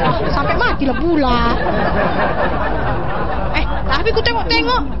begitu. Sampai mati lah pula. Tapi ku tengok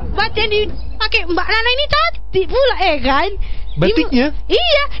batik yang dipakai Mbak Nana ini cantik pula kan? Batiknya?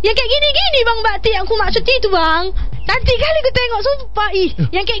 Iya, yang kayak gini-gini Bang batik yang ku maksud itu Bang. Cantik kali ku tengok sumpah.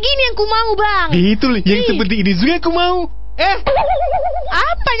 Yang kayak gini yang ku mau Bang. Betul, yang seperti ini juga aku mau.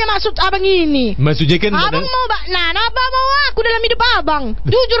 Apanya maksud abang ini? Maksudnya kan Abang mau Mbak Nana apa mau aku dalam hidup abang?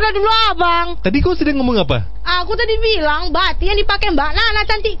 Jujurlah dulu abang. Tadi kau sedang ngomong apa? Aku tadi bilang batik yang dipakai Mbak Nana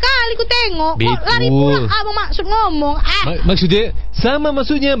cantik kali ku tengok. Kok Betul. lari pula abang maksud ngomong? Maksudnya sama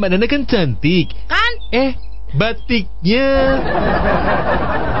maksudnya Mbak Nana kan cantik. Kan? Batiknya.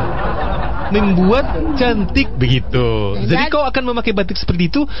 membuat cantik begitu. Jadi kau akan memakai batik seperti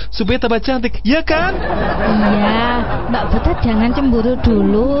itu supaya tambah cantik, ya kan? Iya, Mbak Butet jangan cemburu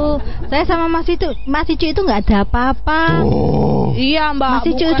dulu. Saya sama Mas Icu itu nggak ada apa-apa. Iya Mbak. Mas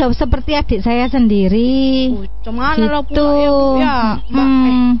Icu udah seperti adik saya sendiri. Cuman Gitu. lah pula ya Bu ya. Mbak,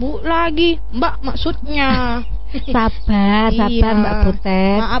 Bu lagi. Mbak maksudnya. Sabar Iya. Mbak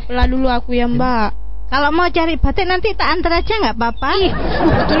Butet. Maaflah dulu aku ya Mbak. Kalau mau cari batik nanti tak antar aja nggak apa-apa.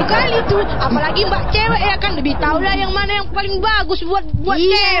 Betul kali tuh. Apalagi Mbak cewek ya kan lebih tahu lah yang mana yang paling bagus buat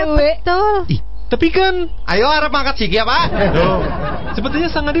Iya, cewek. betul. Tapi kan, Ayo harap angkat sigi ya Pak. loh, sepertinya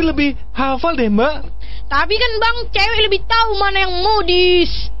Sang Adi lebih hafal deh Mbak. Tapi kan Bang cewek lebih tahu mana yang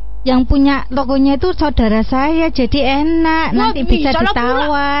modis. Yang punya tokonya itu saudara saya, jadi enak. Wah, Nanti bisa bisa lah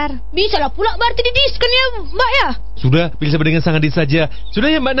ditawar. Bisa lah pula berarti didiskon ya Mbak ya. Sudah, pilih sama dengan Sang Adi saja.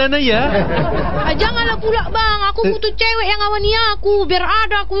 Sudah ya Mbak Nana ya. Janganlah pula Bang. Aku butuh cewek yang ngawani aku. Biar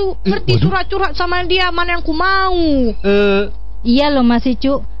ada aku ngerti curhat-curhat sama dia mana yang ku mau. Iya loh Mas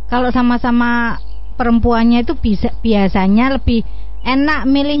Icu. Kalau sama-sama perempuannya itu biasanya lebih enak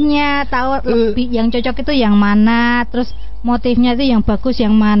milihnya, tahu lebih yang cocok itu yang mana, terus motifnya itu yang bagus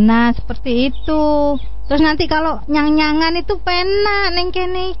yang mana, seperti itu. Terus nanti kalau nyang-nyangan itu penak neng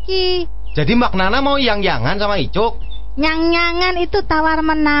kene iki. Jadi Mbak Nana mau yang-yangan sama Icuk? Nyang-nyangan itu tawar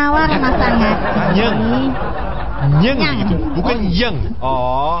menawar Mas Sangat. Nyang gitu, bukan yang.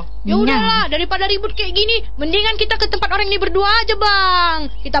 Oh. Ya udahlah, daripada ribut kayak gini, mendingan kita ke tempat orang ini berdua aja Bang.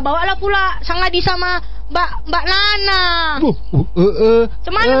 Kita bawalah pula Sang Adi sama Mbak Nana.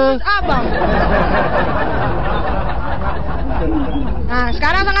 Cemana menurut Abang? Nah,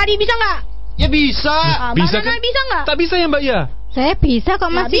 sekarang Sang Adi bisa nggak? Ya bisa. Bisa Mbak Nana kan? bisa nggak? Tak bisa ya Mbak ya? Saya bisa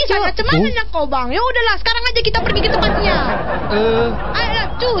kok Mas Bisa, Icu. cemana kau Bang? Ya udahlah, sekarang aja kita pergi ke tempatnya. Ayolah,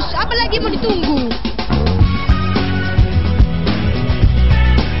 cus, apa lagi mau ditunggu?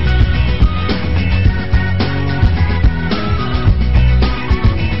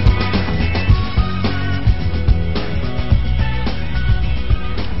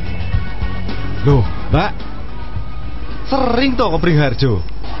 Loh, Mbak. Sering toh ke Pringharjo?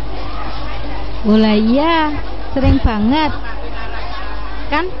 Bola iya, sering banget.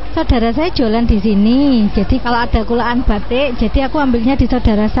 Kan saudara saya jualan di sini. Jadi kalau ada kulaan batik, jadi aku ambilnya di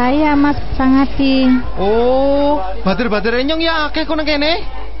saudara saya, Mas Sangati. Oh, batir-batir nyong ya akeh kono kene.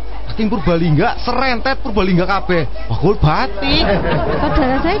 Batin Purbalingga, serentet Purbalingga kabeh. Bakul batik.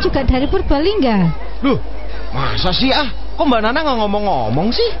 Saudara saya juga dari Purbalingga. Loh, masa sih ah? Kok Mbak Nana nggak ngomong-ngomong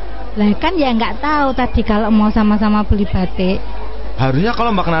sih? Lah kan ya nggak tahu tadi kalau mau sama-sama beli batik. Harusnya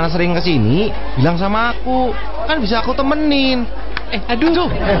kalau Mbak Nana sering kesini, bilang sama aku. Kan bisa aku temenin. Aduh.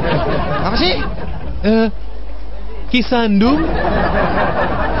 Apa sih? Kisandung.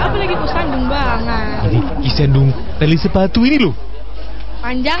 Apa lagi ku sandung banget? Kisandung tali sepatu ini loh.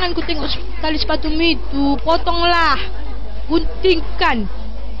 Panjangan ku tengok tali sepatu itu, potonglah, guntingkan.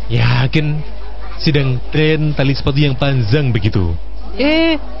 Ya kan sedang tren tali sepatu yang panjang begitu.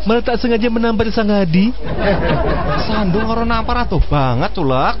 Malah tak sengaja menampar Sang Adi. Sandung orang nampar atuh banget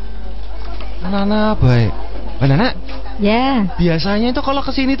culak. Nana baik. Mbak Nana, Ya, biasanya itu kalau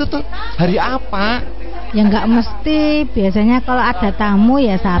kesini tuh hari apa? ya nggak mesti. Biasanya kalau ada tamu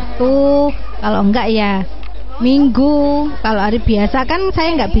ya Sabtu, kalau enggak ya Minggu. Kalau hari biasa kan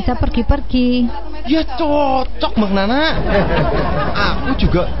saya nggak bisa pergi-pergi. Ya cocok Mbak Nana. Aku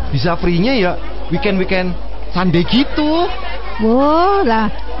juga bisa free-nya ya weekend Sunday gitu. Wow lah,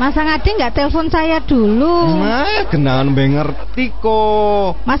 Mas Angadi nggak telepon saya dulu. Nah, kenaan ngerti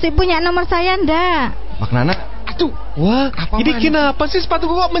kok. Masih punya nomor saya ndak? Mbak Nana, aduh. Wah, Apa ini man? kenapa sih sepatuku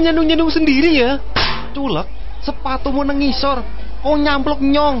kok menyandung-nyandung sendiri ya? Culek, sepatumu nang ngisor. Kok nyamplok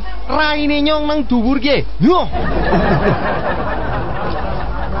nyong, raine nyong nang dhuwur ge. Yo.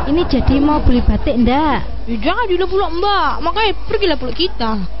 Ini jadi mau beli batik ndak? Ya jangan dulu pula Mbak, makanya pergilah pula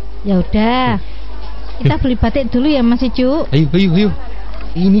kita. Ya udah, kita beli batik dulu ya Mas Icu. Ayo.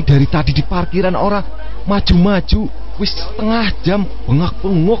 Ini dari tadi di parkiran orang maju-maju, wis setengah jam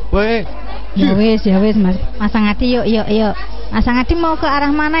bengak-bengok bae. Ya wis Mas Angadi yuk. Mas Angadi mau ke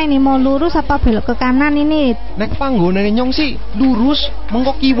arah mana ini? Mau lurus apa belok ke kanan ini? Nek panggonane nyong sih lurus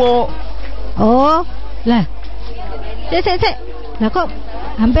mengko kiwa. Oh, lah. Sik. Lah kok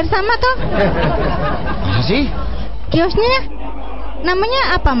hampir sama toh? Masa sih? Kiosnya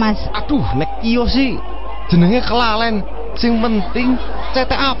namanya apa Mas? Aduh, nek kios sih jenenge kelalen. Sing penting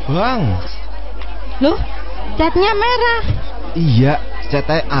cetek abang. Loh, catnya merah. Iya,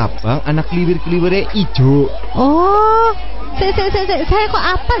 cetek abang, anak kliwir-kliwire ijo. Oh, sik. Saya kok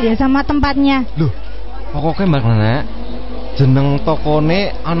apal ya sama tempatnya? Loh, pokoknya Mbak Nana, jeneng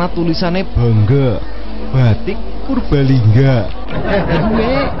tokone ana tulisane Bangga Batik Purbalingga.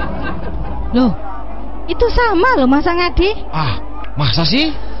 Gue Loh, itu sama loh Mas Angadi. Ah, masa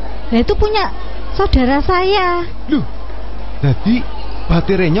sih? Nah itu punya saudara saya. Loh, jadi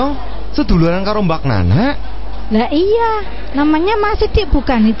baterainya seduluran karo Mbak Nana? Lah iya, namanya Mas Sidik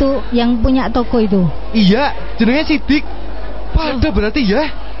bukan itu yang punya toko itu? Iya, jenenge Sidik. Pada berarti ya?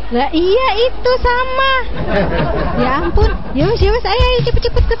 Lah iya itu sama. Ya ampun, yuk ayo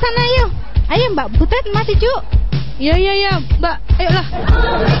cepet-cepet ke sana yuk. Ayo Mbak Butet masih Cuk. Iya, Mbak. Ayolah.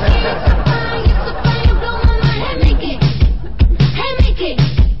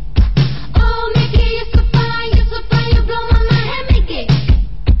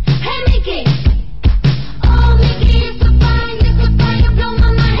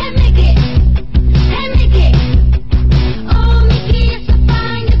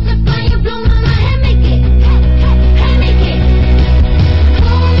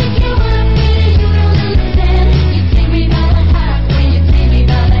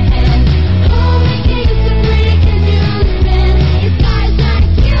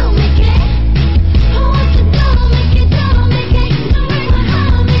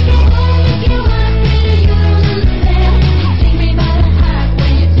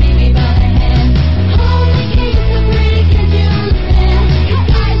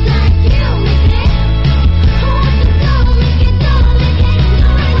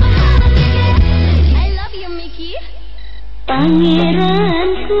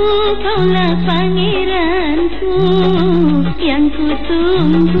 Pangeranku, kaulah pangeranku yang ku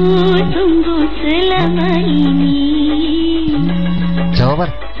tunggu selama ini. Jawab,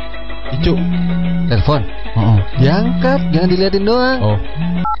 Par. Cuk. Telepon. Diangkat, jangan diliatin doang. Oh.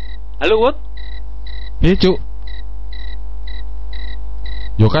 Halo, what? Cuk.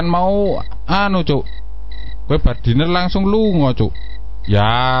 Yo kan mau Cuk. Kowe bar dinner langsung lunga, Cuk.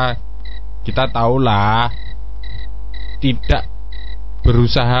 Ya, kita tahulah. Tidak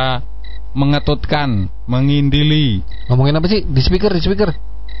berusaha mengetutkan, mengindili. Ngomongin apa sih? Di speaker.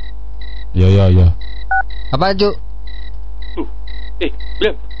 Ya. Apa, Cuk?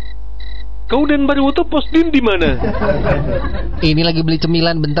 Bram. Kau dan Barwoto postin di mana? Ini lagi beli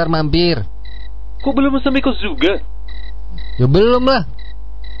cemilan, bentar mampir. Kok belum sampai kos juga? Ya belum lah.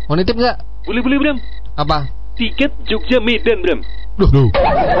 Mau nitip nggak? Boleh, Bram. Apa? Tiket Jogja Medan, Bram. Duh.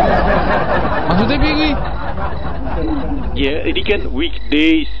 Maksudnya piye? Ya, ini kan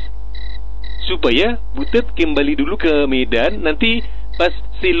weekdays. Supaya Butet kembali dulu ke Medan. Nanti pas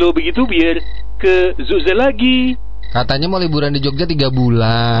selo begitu biar ke Jogja lagi. Katanya mau liburan di Jogja 3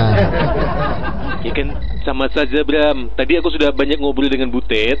 bulan. Ya kan sama saja, Bram. Tadi aku sudah banyak ngobrol dengan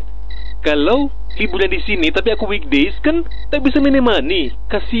Butet. Kalau liburan di sini tapi aku weekdays kan tak bisa menemani.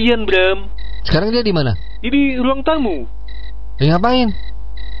 Kasian, Bram. Sekarang dia di mana? Di ruang tamu. Ngapain?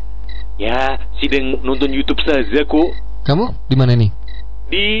 Ya, sedang nonton YouTube saja kok. Kamu di mana nih?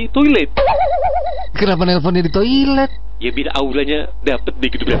 Di toilet. Kenapa nelponnya di toilet? Ya biar auranya dapet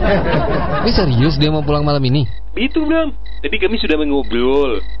begitu, Bram. Ini serius dia mau pulang malam ini? Itu, Bram. Tadi kami sudah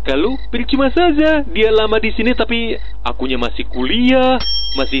mengobrol. Kalau percuma saja dia lama di sini tapi akunya masih kuliah,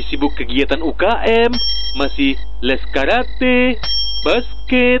 masih sibuk kegiatan UKM, masih les karate,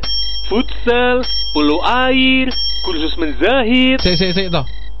 basket, futsal, polo air, kursus menjahit. Sik toh.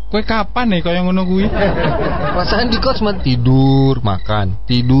 Kowe kapan nih kaya ngono kuwi? Perasaan di kos mah tidur, makan.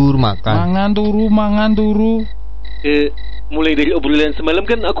 Mangan turu. Mulai dari obrolan semalam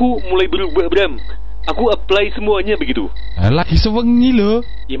kan aku mulai berubah, Bram. Aku apply semuanya begitu. Lagi sewengi loh.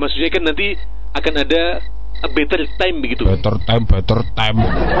 Ya maksudnya kan nanti akan ada a better time begitu. Better time.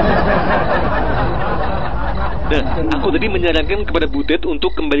 Nah, aku tadi menyarankan kepada Butet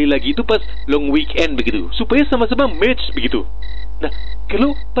untuk kembali lagi itu pas long weekend begitu, supaya sama-sama match begitu. Nah,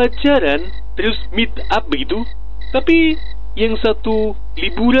 kalau pacaran terus meet up begitu, tapi yang satu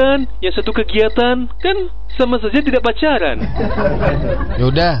liburan, yang satu kegiatan, kan sama saja tidak pacaran.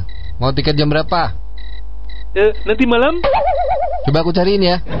 Yaudah, mau tiket jam berapa? Nanti malam. Coba aku cariin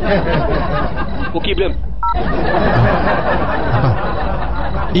ya. Oke, Bram. Apa?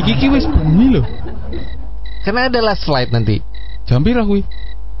 Iki wis bengi loh. Karena ada last flight nanti. Jam pira kuwi?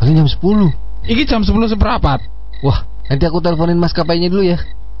 Paling jam 10. Iki jam 10 seperempat. Wah, nanti aku teleponin maskapainya dulu ya.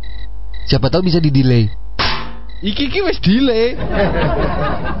 Siapa tahu bisa di-delay. Iki wis delay.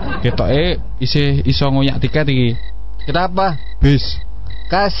 Ketoke iso ngoyak tiket iki. Kenapa? Bis.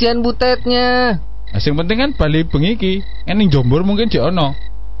 Kasihan Butetnya. Sing penting kan bali bengi iki. Ning Jombor mungkin jek ono.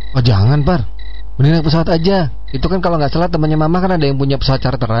 Oh jangan, Par. Mending naik pesawat aja. Itu kan kalau nggak salah temannya Mama kan ada yang punya pesawat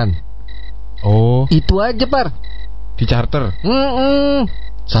charteran. Oh, itu aja, Par. Di charter.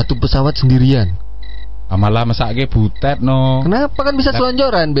 Satu pesawat sendirian. Malah mesake Butet no. Kenapa kan bisa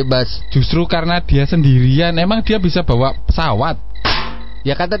selonjoran bebas? Justru karena dia sendirian, emang dia bisa bawa pesawat.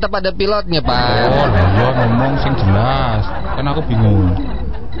 Ya kan tetap ada pilotnya, Pak. Oh, iya ngomong sing jelas. Kan aku bingung.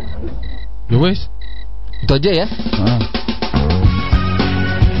 Ya wis. Itu aja ya. Heeh.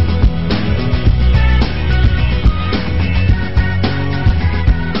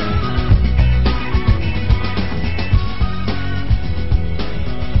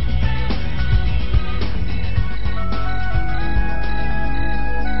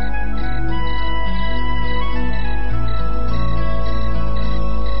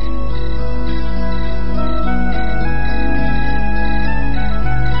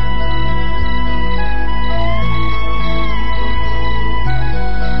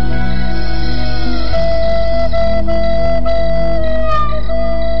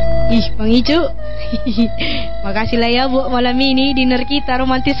 Bang Icu. Makasih lah ya buat malam ini dinner kita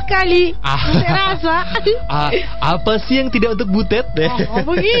romantis sekali. Saya rasa. Apa sih yang tidak untuk Butet?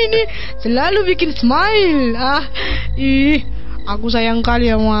 Begini selalu bikin smile. Aku sayang kali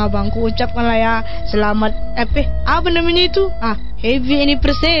sama abang. Ku ucapkan lah ya selamat apa namanya itu? Happy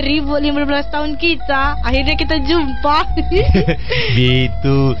anniversary buat 15 tahun kita. Akhirnya kita jumpa.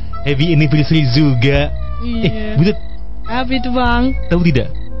 Gitu. Happy anniversary juga. Iya. Butet, Apa itu bang? tahu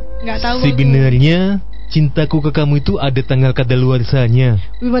tidak? Nggak tahu. Sebenarnya cintaku ke kamu itu ada tanggal kadaluarsanya.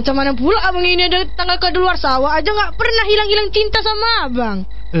 Wih, macam mana pula abang ini ada tanggal kadaluarsa? Aja nggak pernah hilang-hilang cinta sama abang.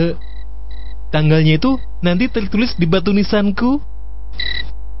 Tanggalnya itu nanti tertulis di batu nisanku.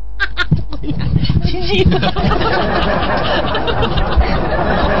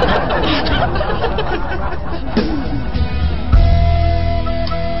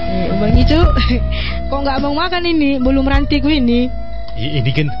 Bang itu, kok nggak abang makan ini? Belum rantiku ini.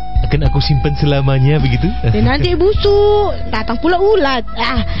 Ini kan akan aku simpan selamanya begitu. Nanti busuk, datang pula ulat.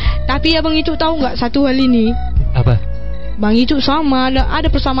 Tapi abang itu tahu nggak satu hal ini? Apa? Bang itu sama ada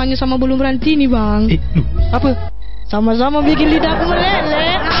persamaannya sama belum ranti nih bang. Apa? Sama-sama bikin lidahku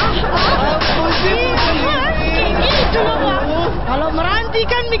meleleh. Kayak gitu loh bang. Kalau meranti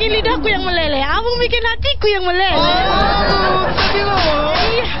kan bikin lidahku yang meleleh, abang bikin hatiku yang meleleh. Tadi loh.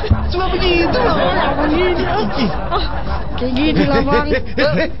 Iya. Cuma begitu loh. Kayak gitu lah bang.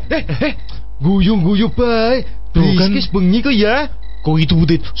 Guyung-guyung baik. Biskis bengi kok ya. Kau itu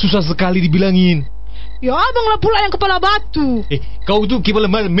Butet susah sekali dibilangin. Ya abang lah pula yang kepala batu. Kau tuh kepala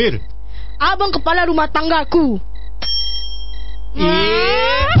mermer. Abang kepala rumah tanggaku.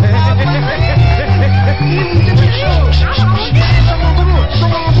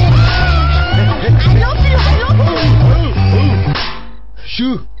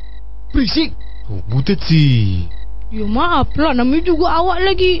 Syuh, berisik. Butet sih. Ya maaf lah, namanya juga awak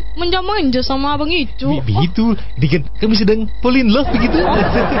lagi manja-manja sama abang itu. Begitu, ini kan kami sedang fall in love begitu.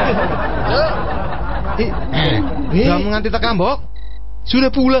 Udah menganti tak kambok. Sudah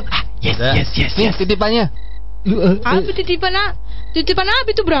pulang. Yes. Nih titipannya. Apa titipan apa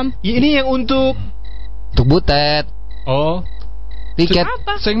itu Bram? Ini yang untuk Butet. Oh, Tiket.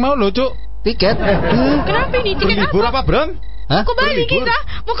 Apa? Sing mau lo, Cuk. Tiket. Kenapa ini? Tiket Berlibur apa? apa, Bram? Hah? Mau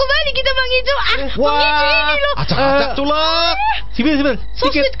ke Bali kita bang itu. Bang itu ini loh. Acak-acak tulak. Sebentar.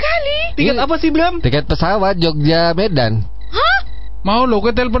 So sweet kali. Tiket apa sih, Bram? Tiket pesawat Jogja Medan. Hah? Mau lo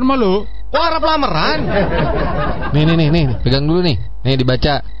ke telepon mau lo. Wah, harap lamaran. Nih, pegang dulu nih. Nih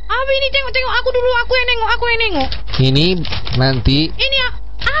dibaca. Apa ini? Tengok aku dulu. Aku yang nengok. Ini nanti Ini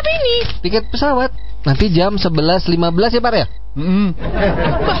apa ini? tiket pesawat. Nanti jam 11.15 ya, Pak ya?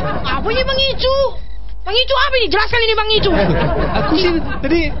 Bah, apa ini Bang Icu? Bang Icu apa ini? Jelaskan ini Bang Icu. Aku sih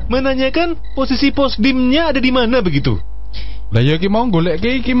tadi menanyakan posisi posdimnya ada di mana begitu. Lah ya ki mau golek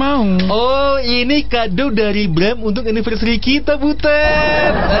ki mau. Oh, ini kado dari Bram untuk anniversary kita,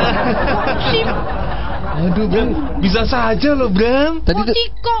 Butet. Aduh, Bram, bisa saja loh, Bram. Tadi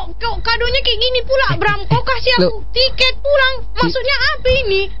Kok kadonya kayak gini pula, Bram? Kok kasih aku tiket pulang? Maksudnya apa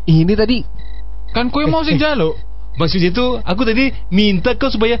ini? ini tadi Kan kowe mau sing jaluk. Maksudnya tuh aku tadi minta kau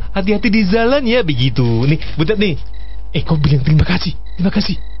supaya hati-hati di jalan ya begitu. Nih, Butet nih. Kau bilang terima kasih.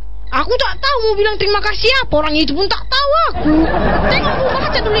 Aku tak tahu mau bilang terima kasih apa, orang itu pun tak tahu aku. Tengok aku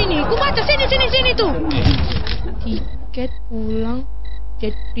baca dulu ini. Aku baca sini tuh. Tiket pulang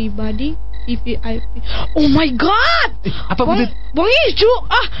jet pribadi VIP. Oh my god. Apa Butet? Bang Icu.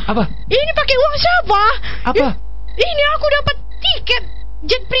 Apa? Ini pakai uang siapa? Apa? Ini aku dapat tiket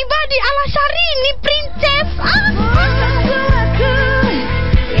jet pribadi ala Sarini Princess.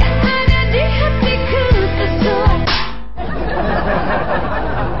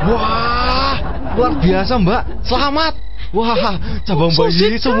 Wah, luar biasa, Mbak. Selamat. Wah, cabang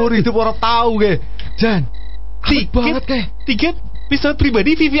bayi seumur hidup orang tahu ke. Jan, banget ke. Tiket pesawat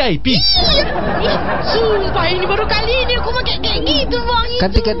pribadi VIP. Sumpah ini baru kali ini aku pakai kayak gitu Bang. kan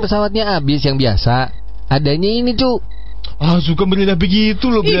tiket pesawatnya habis yang biasa. Adanya ini, Cuk. Suka berilah begitu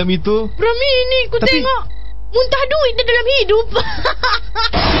loh Bram itu. Bram ini ku tengok muntah duit di dalam hidup.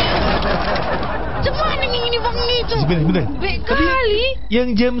 Cuman yang ini Bang itu. Bener. Baik kali. Yang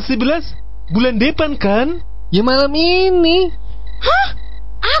jam 11 bulan depan kan? Ya malam ini. Hah?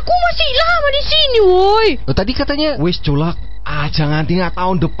 Aku masih lama di sini, woi. Tadi katanya Wis culak. Jangan tinggal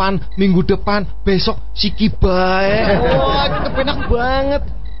tahun depan, minggu depan, besok siki bae. Itu enak banget.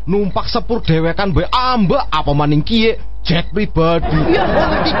 Numpak sepur dewekan bae ambak apa maning kiye jet pribadi. Ya,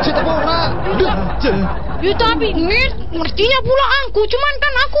 ngerti jet apa ora? Ya tapi ngertinya pula aku. Cuman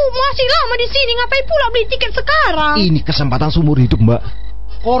kan aku masih lama di sini. Ngapain pula beli tiket sekarang? Ini kesempatan seumur hidup, Mbak.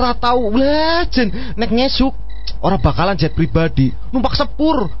 Ora tahu jen nek ngesuk ora bakalan jet pribadi, numpak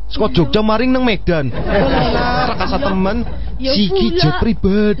sepur saka Jogja maring nang Medan. Lah, rakasa temen Ya siki pula. jet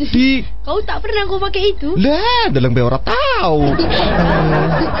pribadi. Kau tak pernah kau pakai itu? Lah, dalam be ora tahu. Aku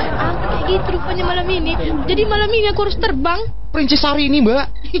kayak gitu rupanya malam ini. Jadi malam ini aku harus terbang. Princess hari ini, Mbak.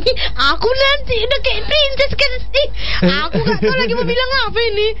 Aku nanti udah kayak princess kan. Aku gak tahu lagi mau bilang apa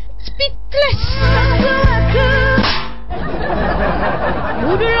ini. Speechless.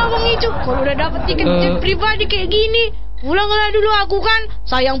 Udahlah Bang Icu, kalau udah dapat tiket jet pribadi kayak gini, pulanglah dulu aku kan.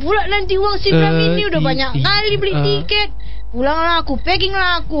 Sayang pula nanti uang si Bram ini udah banyak kali beli tiket. Pulanglah aku,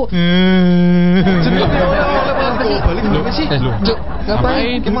 packinglah aku. Balik dulu sih. Cuk,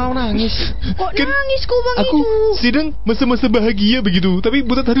 ngapain? Mau nangis. Kok nangis kau Bang Aku Icu? sedang masa-masa bahagia begitu, tapi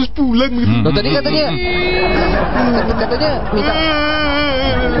Butet harus pulang begitu. Tadi katanya minta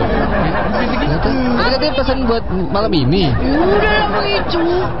katanya pesan buat malam ini. Udahlah Bang Icu,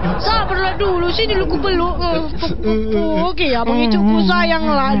 sabarlah dulu, sini lu ku peluk. Oke ya Bang Icu, ku sayang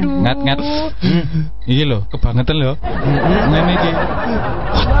lah. Aduh. Ngat. Iki lho, kebangetan lho. Ngene iki.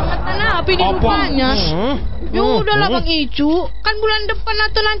 Kebangetan apa ini rupanya? Ya udahlah Bang Icu, kan bulan depan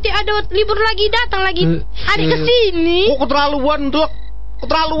atau nanti ada libur lagi datang lagi hari kesini. Kok keterlaluan, Dok?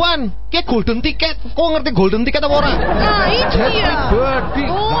 Keterlaluan. Kayak golden ticket. Kok ngerti golden ticket apa ora? Nah itu dia. Pribadi.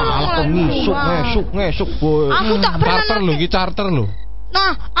 Malah ngesuk boy. Aku tak pernah Charter lho, iki charter lho.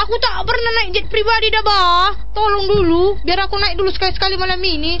 Nah, aku tak pernah naik jet pribadi dah, bah. Tolong dulu, biar aku naik dulu sekali-sekali malam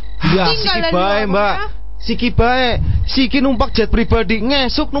ini. Ya, Tinggal siki lah bae, dulu, Mbak. ya. Siki bae. Siki numpak jet pribadi,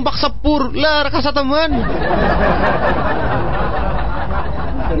 ngesuk numpak sepur. Lah, rakasa temen.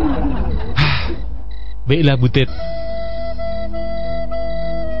 Baiklah Butet.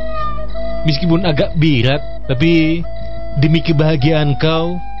 Meskipun agak berat, tapi demi kebahagiaan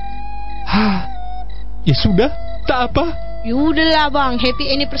kau, ya sudah, tak apa. Yudahlah bang, happy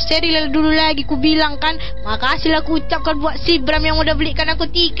anniversary lah dulu lagi ku bilang kan. Makasih lah ku ucapkan buat si Bram yang udah belikan aku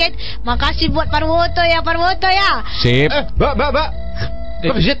tiket. Makasih buat Parwoto ya. Sip. Mbak.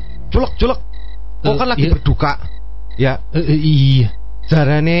 Kebisik, culek. Kau kan lagi iya. berduka. Ya, Iya.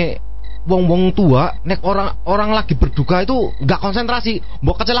 jarane wong tua nek orang lagi berduka itu nggak konsentrasi,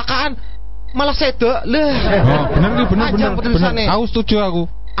 mbok kecelakaan malah sedek. Lah. Oh, bener. Penulisane. Aku setuju aku.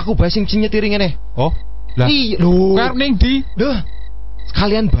 Aku bae sing nyetiri ngene. Oh, lah. Iya, lho. Karep ning di. Duh.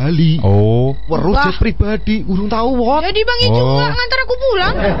 Sekalian Bali. Oh. Weruh Wah. jet pribadi, urung tahu what. Jadi bang Icu Oh. nggak ngantar aku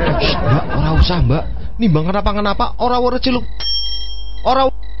pulang? Mbak, ora usah, Mbak. Nimbang kenapa ora weruh ciluk.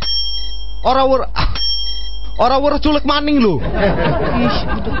 Ora weruh culek maning lho. Ih,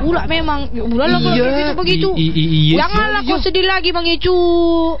 itu pula memang. Ya udahlah kalau Iya. begitu. Iya. Janganlah kau sedih lagi bang Icu.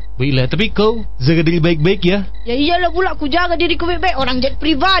 Baiklah, tapi kau jaga diri baik-baik ya. Ya iyalah pula ku jaga diriku baik-baik. Orang jet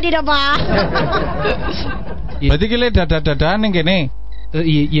pribadi dah pak. Berarti kile dadah-dadahan ning kene.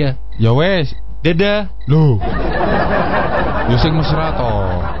 Iya. Ya wes. Dadah. Lho. Yo sing mesra to.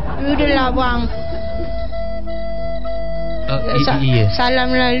 Udahlah bang. Iya.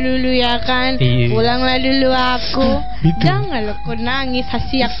 Salamlah dulu ya kan. Iya. Pulanglah dulu aku. Janganlah kau nangis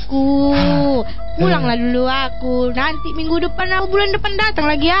hasiaku. Pulanglah dulu aku. Nanti minggu depan atau bulan depan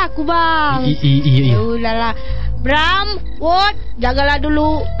datang lagi aku bang. Iya. Udahlah. Bram, Wot, jagalah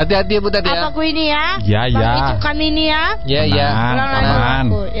dulu Hati-hati ya Butet ya. apa aku ini ya. Ya, Bang ya. Icu kami ini ya. Ya. Pulanglah dulu Aman.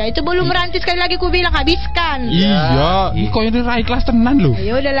 aku. Ya itu belum berhenti sekali lagi ku bilang habiskan. Iya, iki kok ini ra ikhlas tenan lho.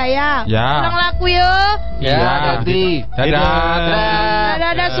 Ayo udahlah ya. Ya. Pulanglah aku ya. Ya, hati-hati. Dadah.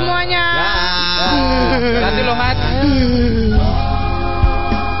 Dadah semuanya. Nanti lo Mat.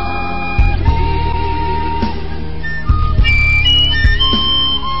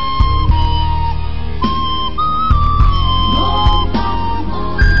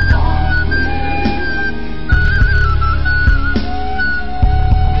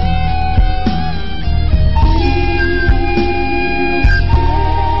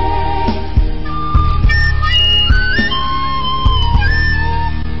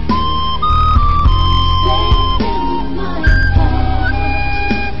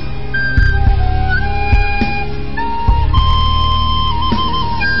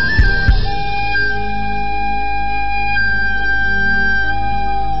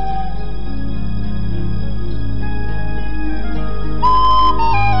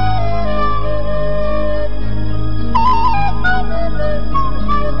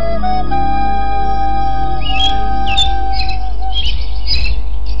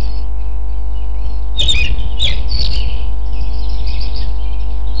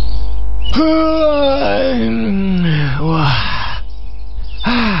 Wah,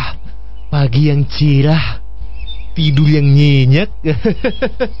 pagi yang cerah, tidur yang nyenyak.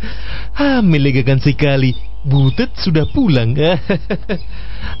 Melegakan sekali. Butet sudah pulang.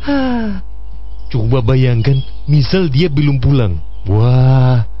 Coba bayangkan, misal dia belum pulang.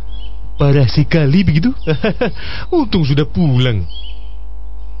 Wah, parah sekali begitu. Untung sudah pulang.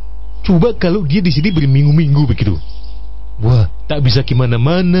 Coba kalau dia di sini berminggu-minggu begitu. Wah, tak bisa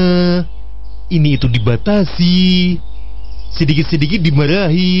kemana-mana. Ini itu dibatasi, sedikit-sedikit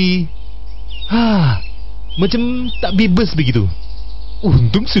dimarahi. Macam tak bebas begitu.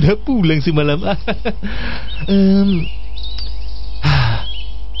 Untung sudah pulang semalam.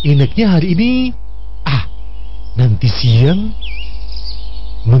 Enaknya hari ini nanti siang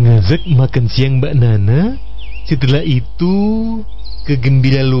mengajak makan siang Mbak Nana. Setelah itu ke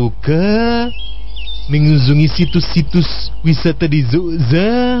Gembira Loka, mengunjungi situs-situs wisata di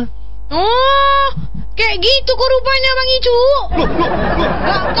Jogja. Oh, kayak gitu kok rupanya Bang Icu.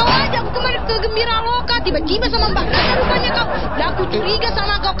 Gak, kau aja aku kemarin ke Gembira Loka, tiba-tiba sama Mbak Nana rupanya kau. Lah aku curiga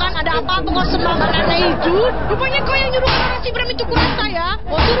sama kau kan, ada apa-apa kau sama Mbak Nana itu. Rupanya kau yang nyuruh si Bram itu kurasa ya.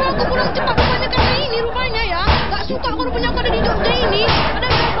 Oh, suruh aku pulang cepat rupanya karena ini rupanya ya. Gak suka aku rupanya aku ada di Jogja ini. Ada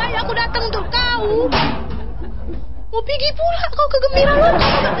baik aku datang untuk kau. Mau pergi pula kau ke Gembira Loka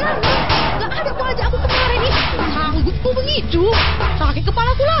Mbak Nana. Gak ada kau ajak aku kemarin nih. Sanggup kau begitu. Sakit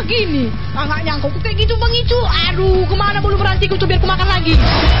kepalaku lagi nih. Gak nyangka aku kayak gitu Bang Icu. Aduh, kemana belum berantiku tuh biar aku makan lagi.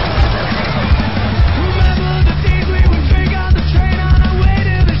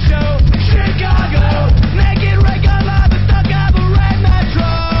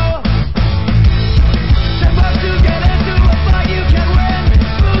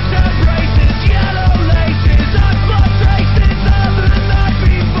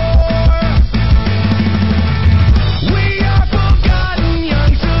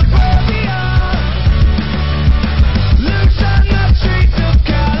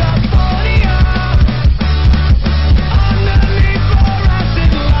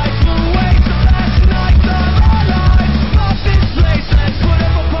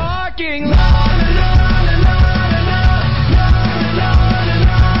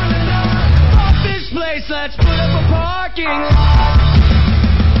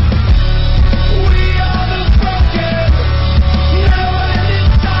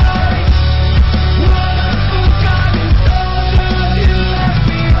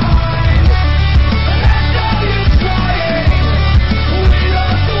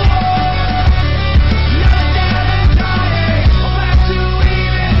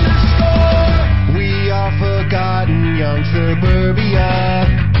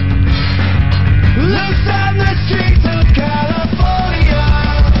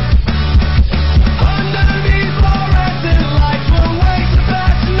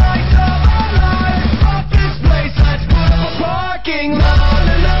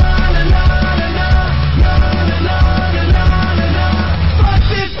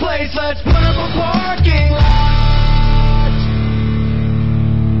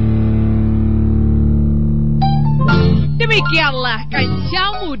 Demikianlah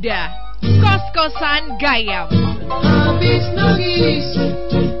Kancah Muda, Kos-Kosan Gayam. Habis nangis,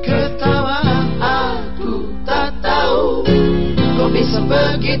 ketawa, aku tak tahu kok bisa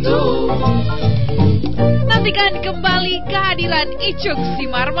begitu. Nantikan kembali kehadiran Icuk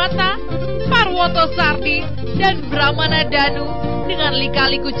Simarmata, Parwoto Sardi, dan Brahmana Danu dengan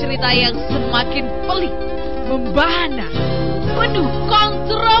lika-liku cerita yang semakin pelik, membahana, penuh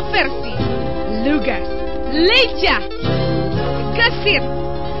kontroversi, lugas, lincah, gesit,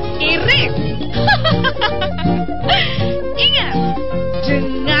 irit. Ingat,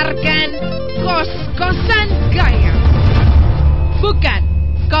 dengarkan Kos-Kosan Gayam, bukan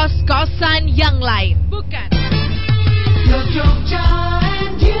kos-kosan yang lain. Bukan.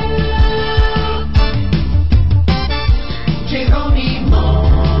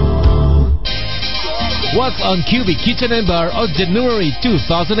 What's on Cubic Kitchen and Bar on January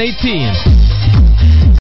 2018?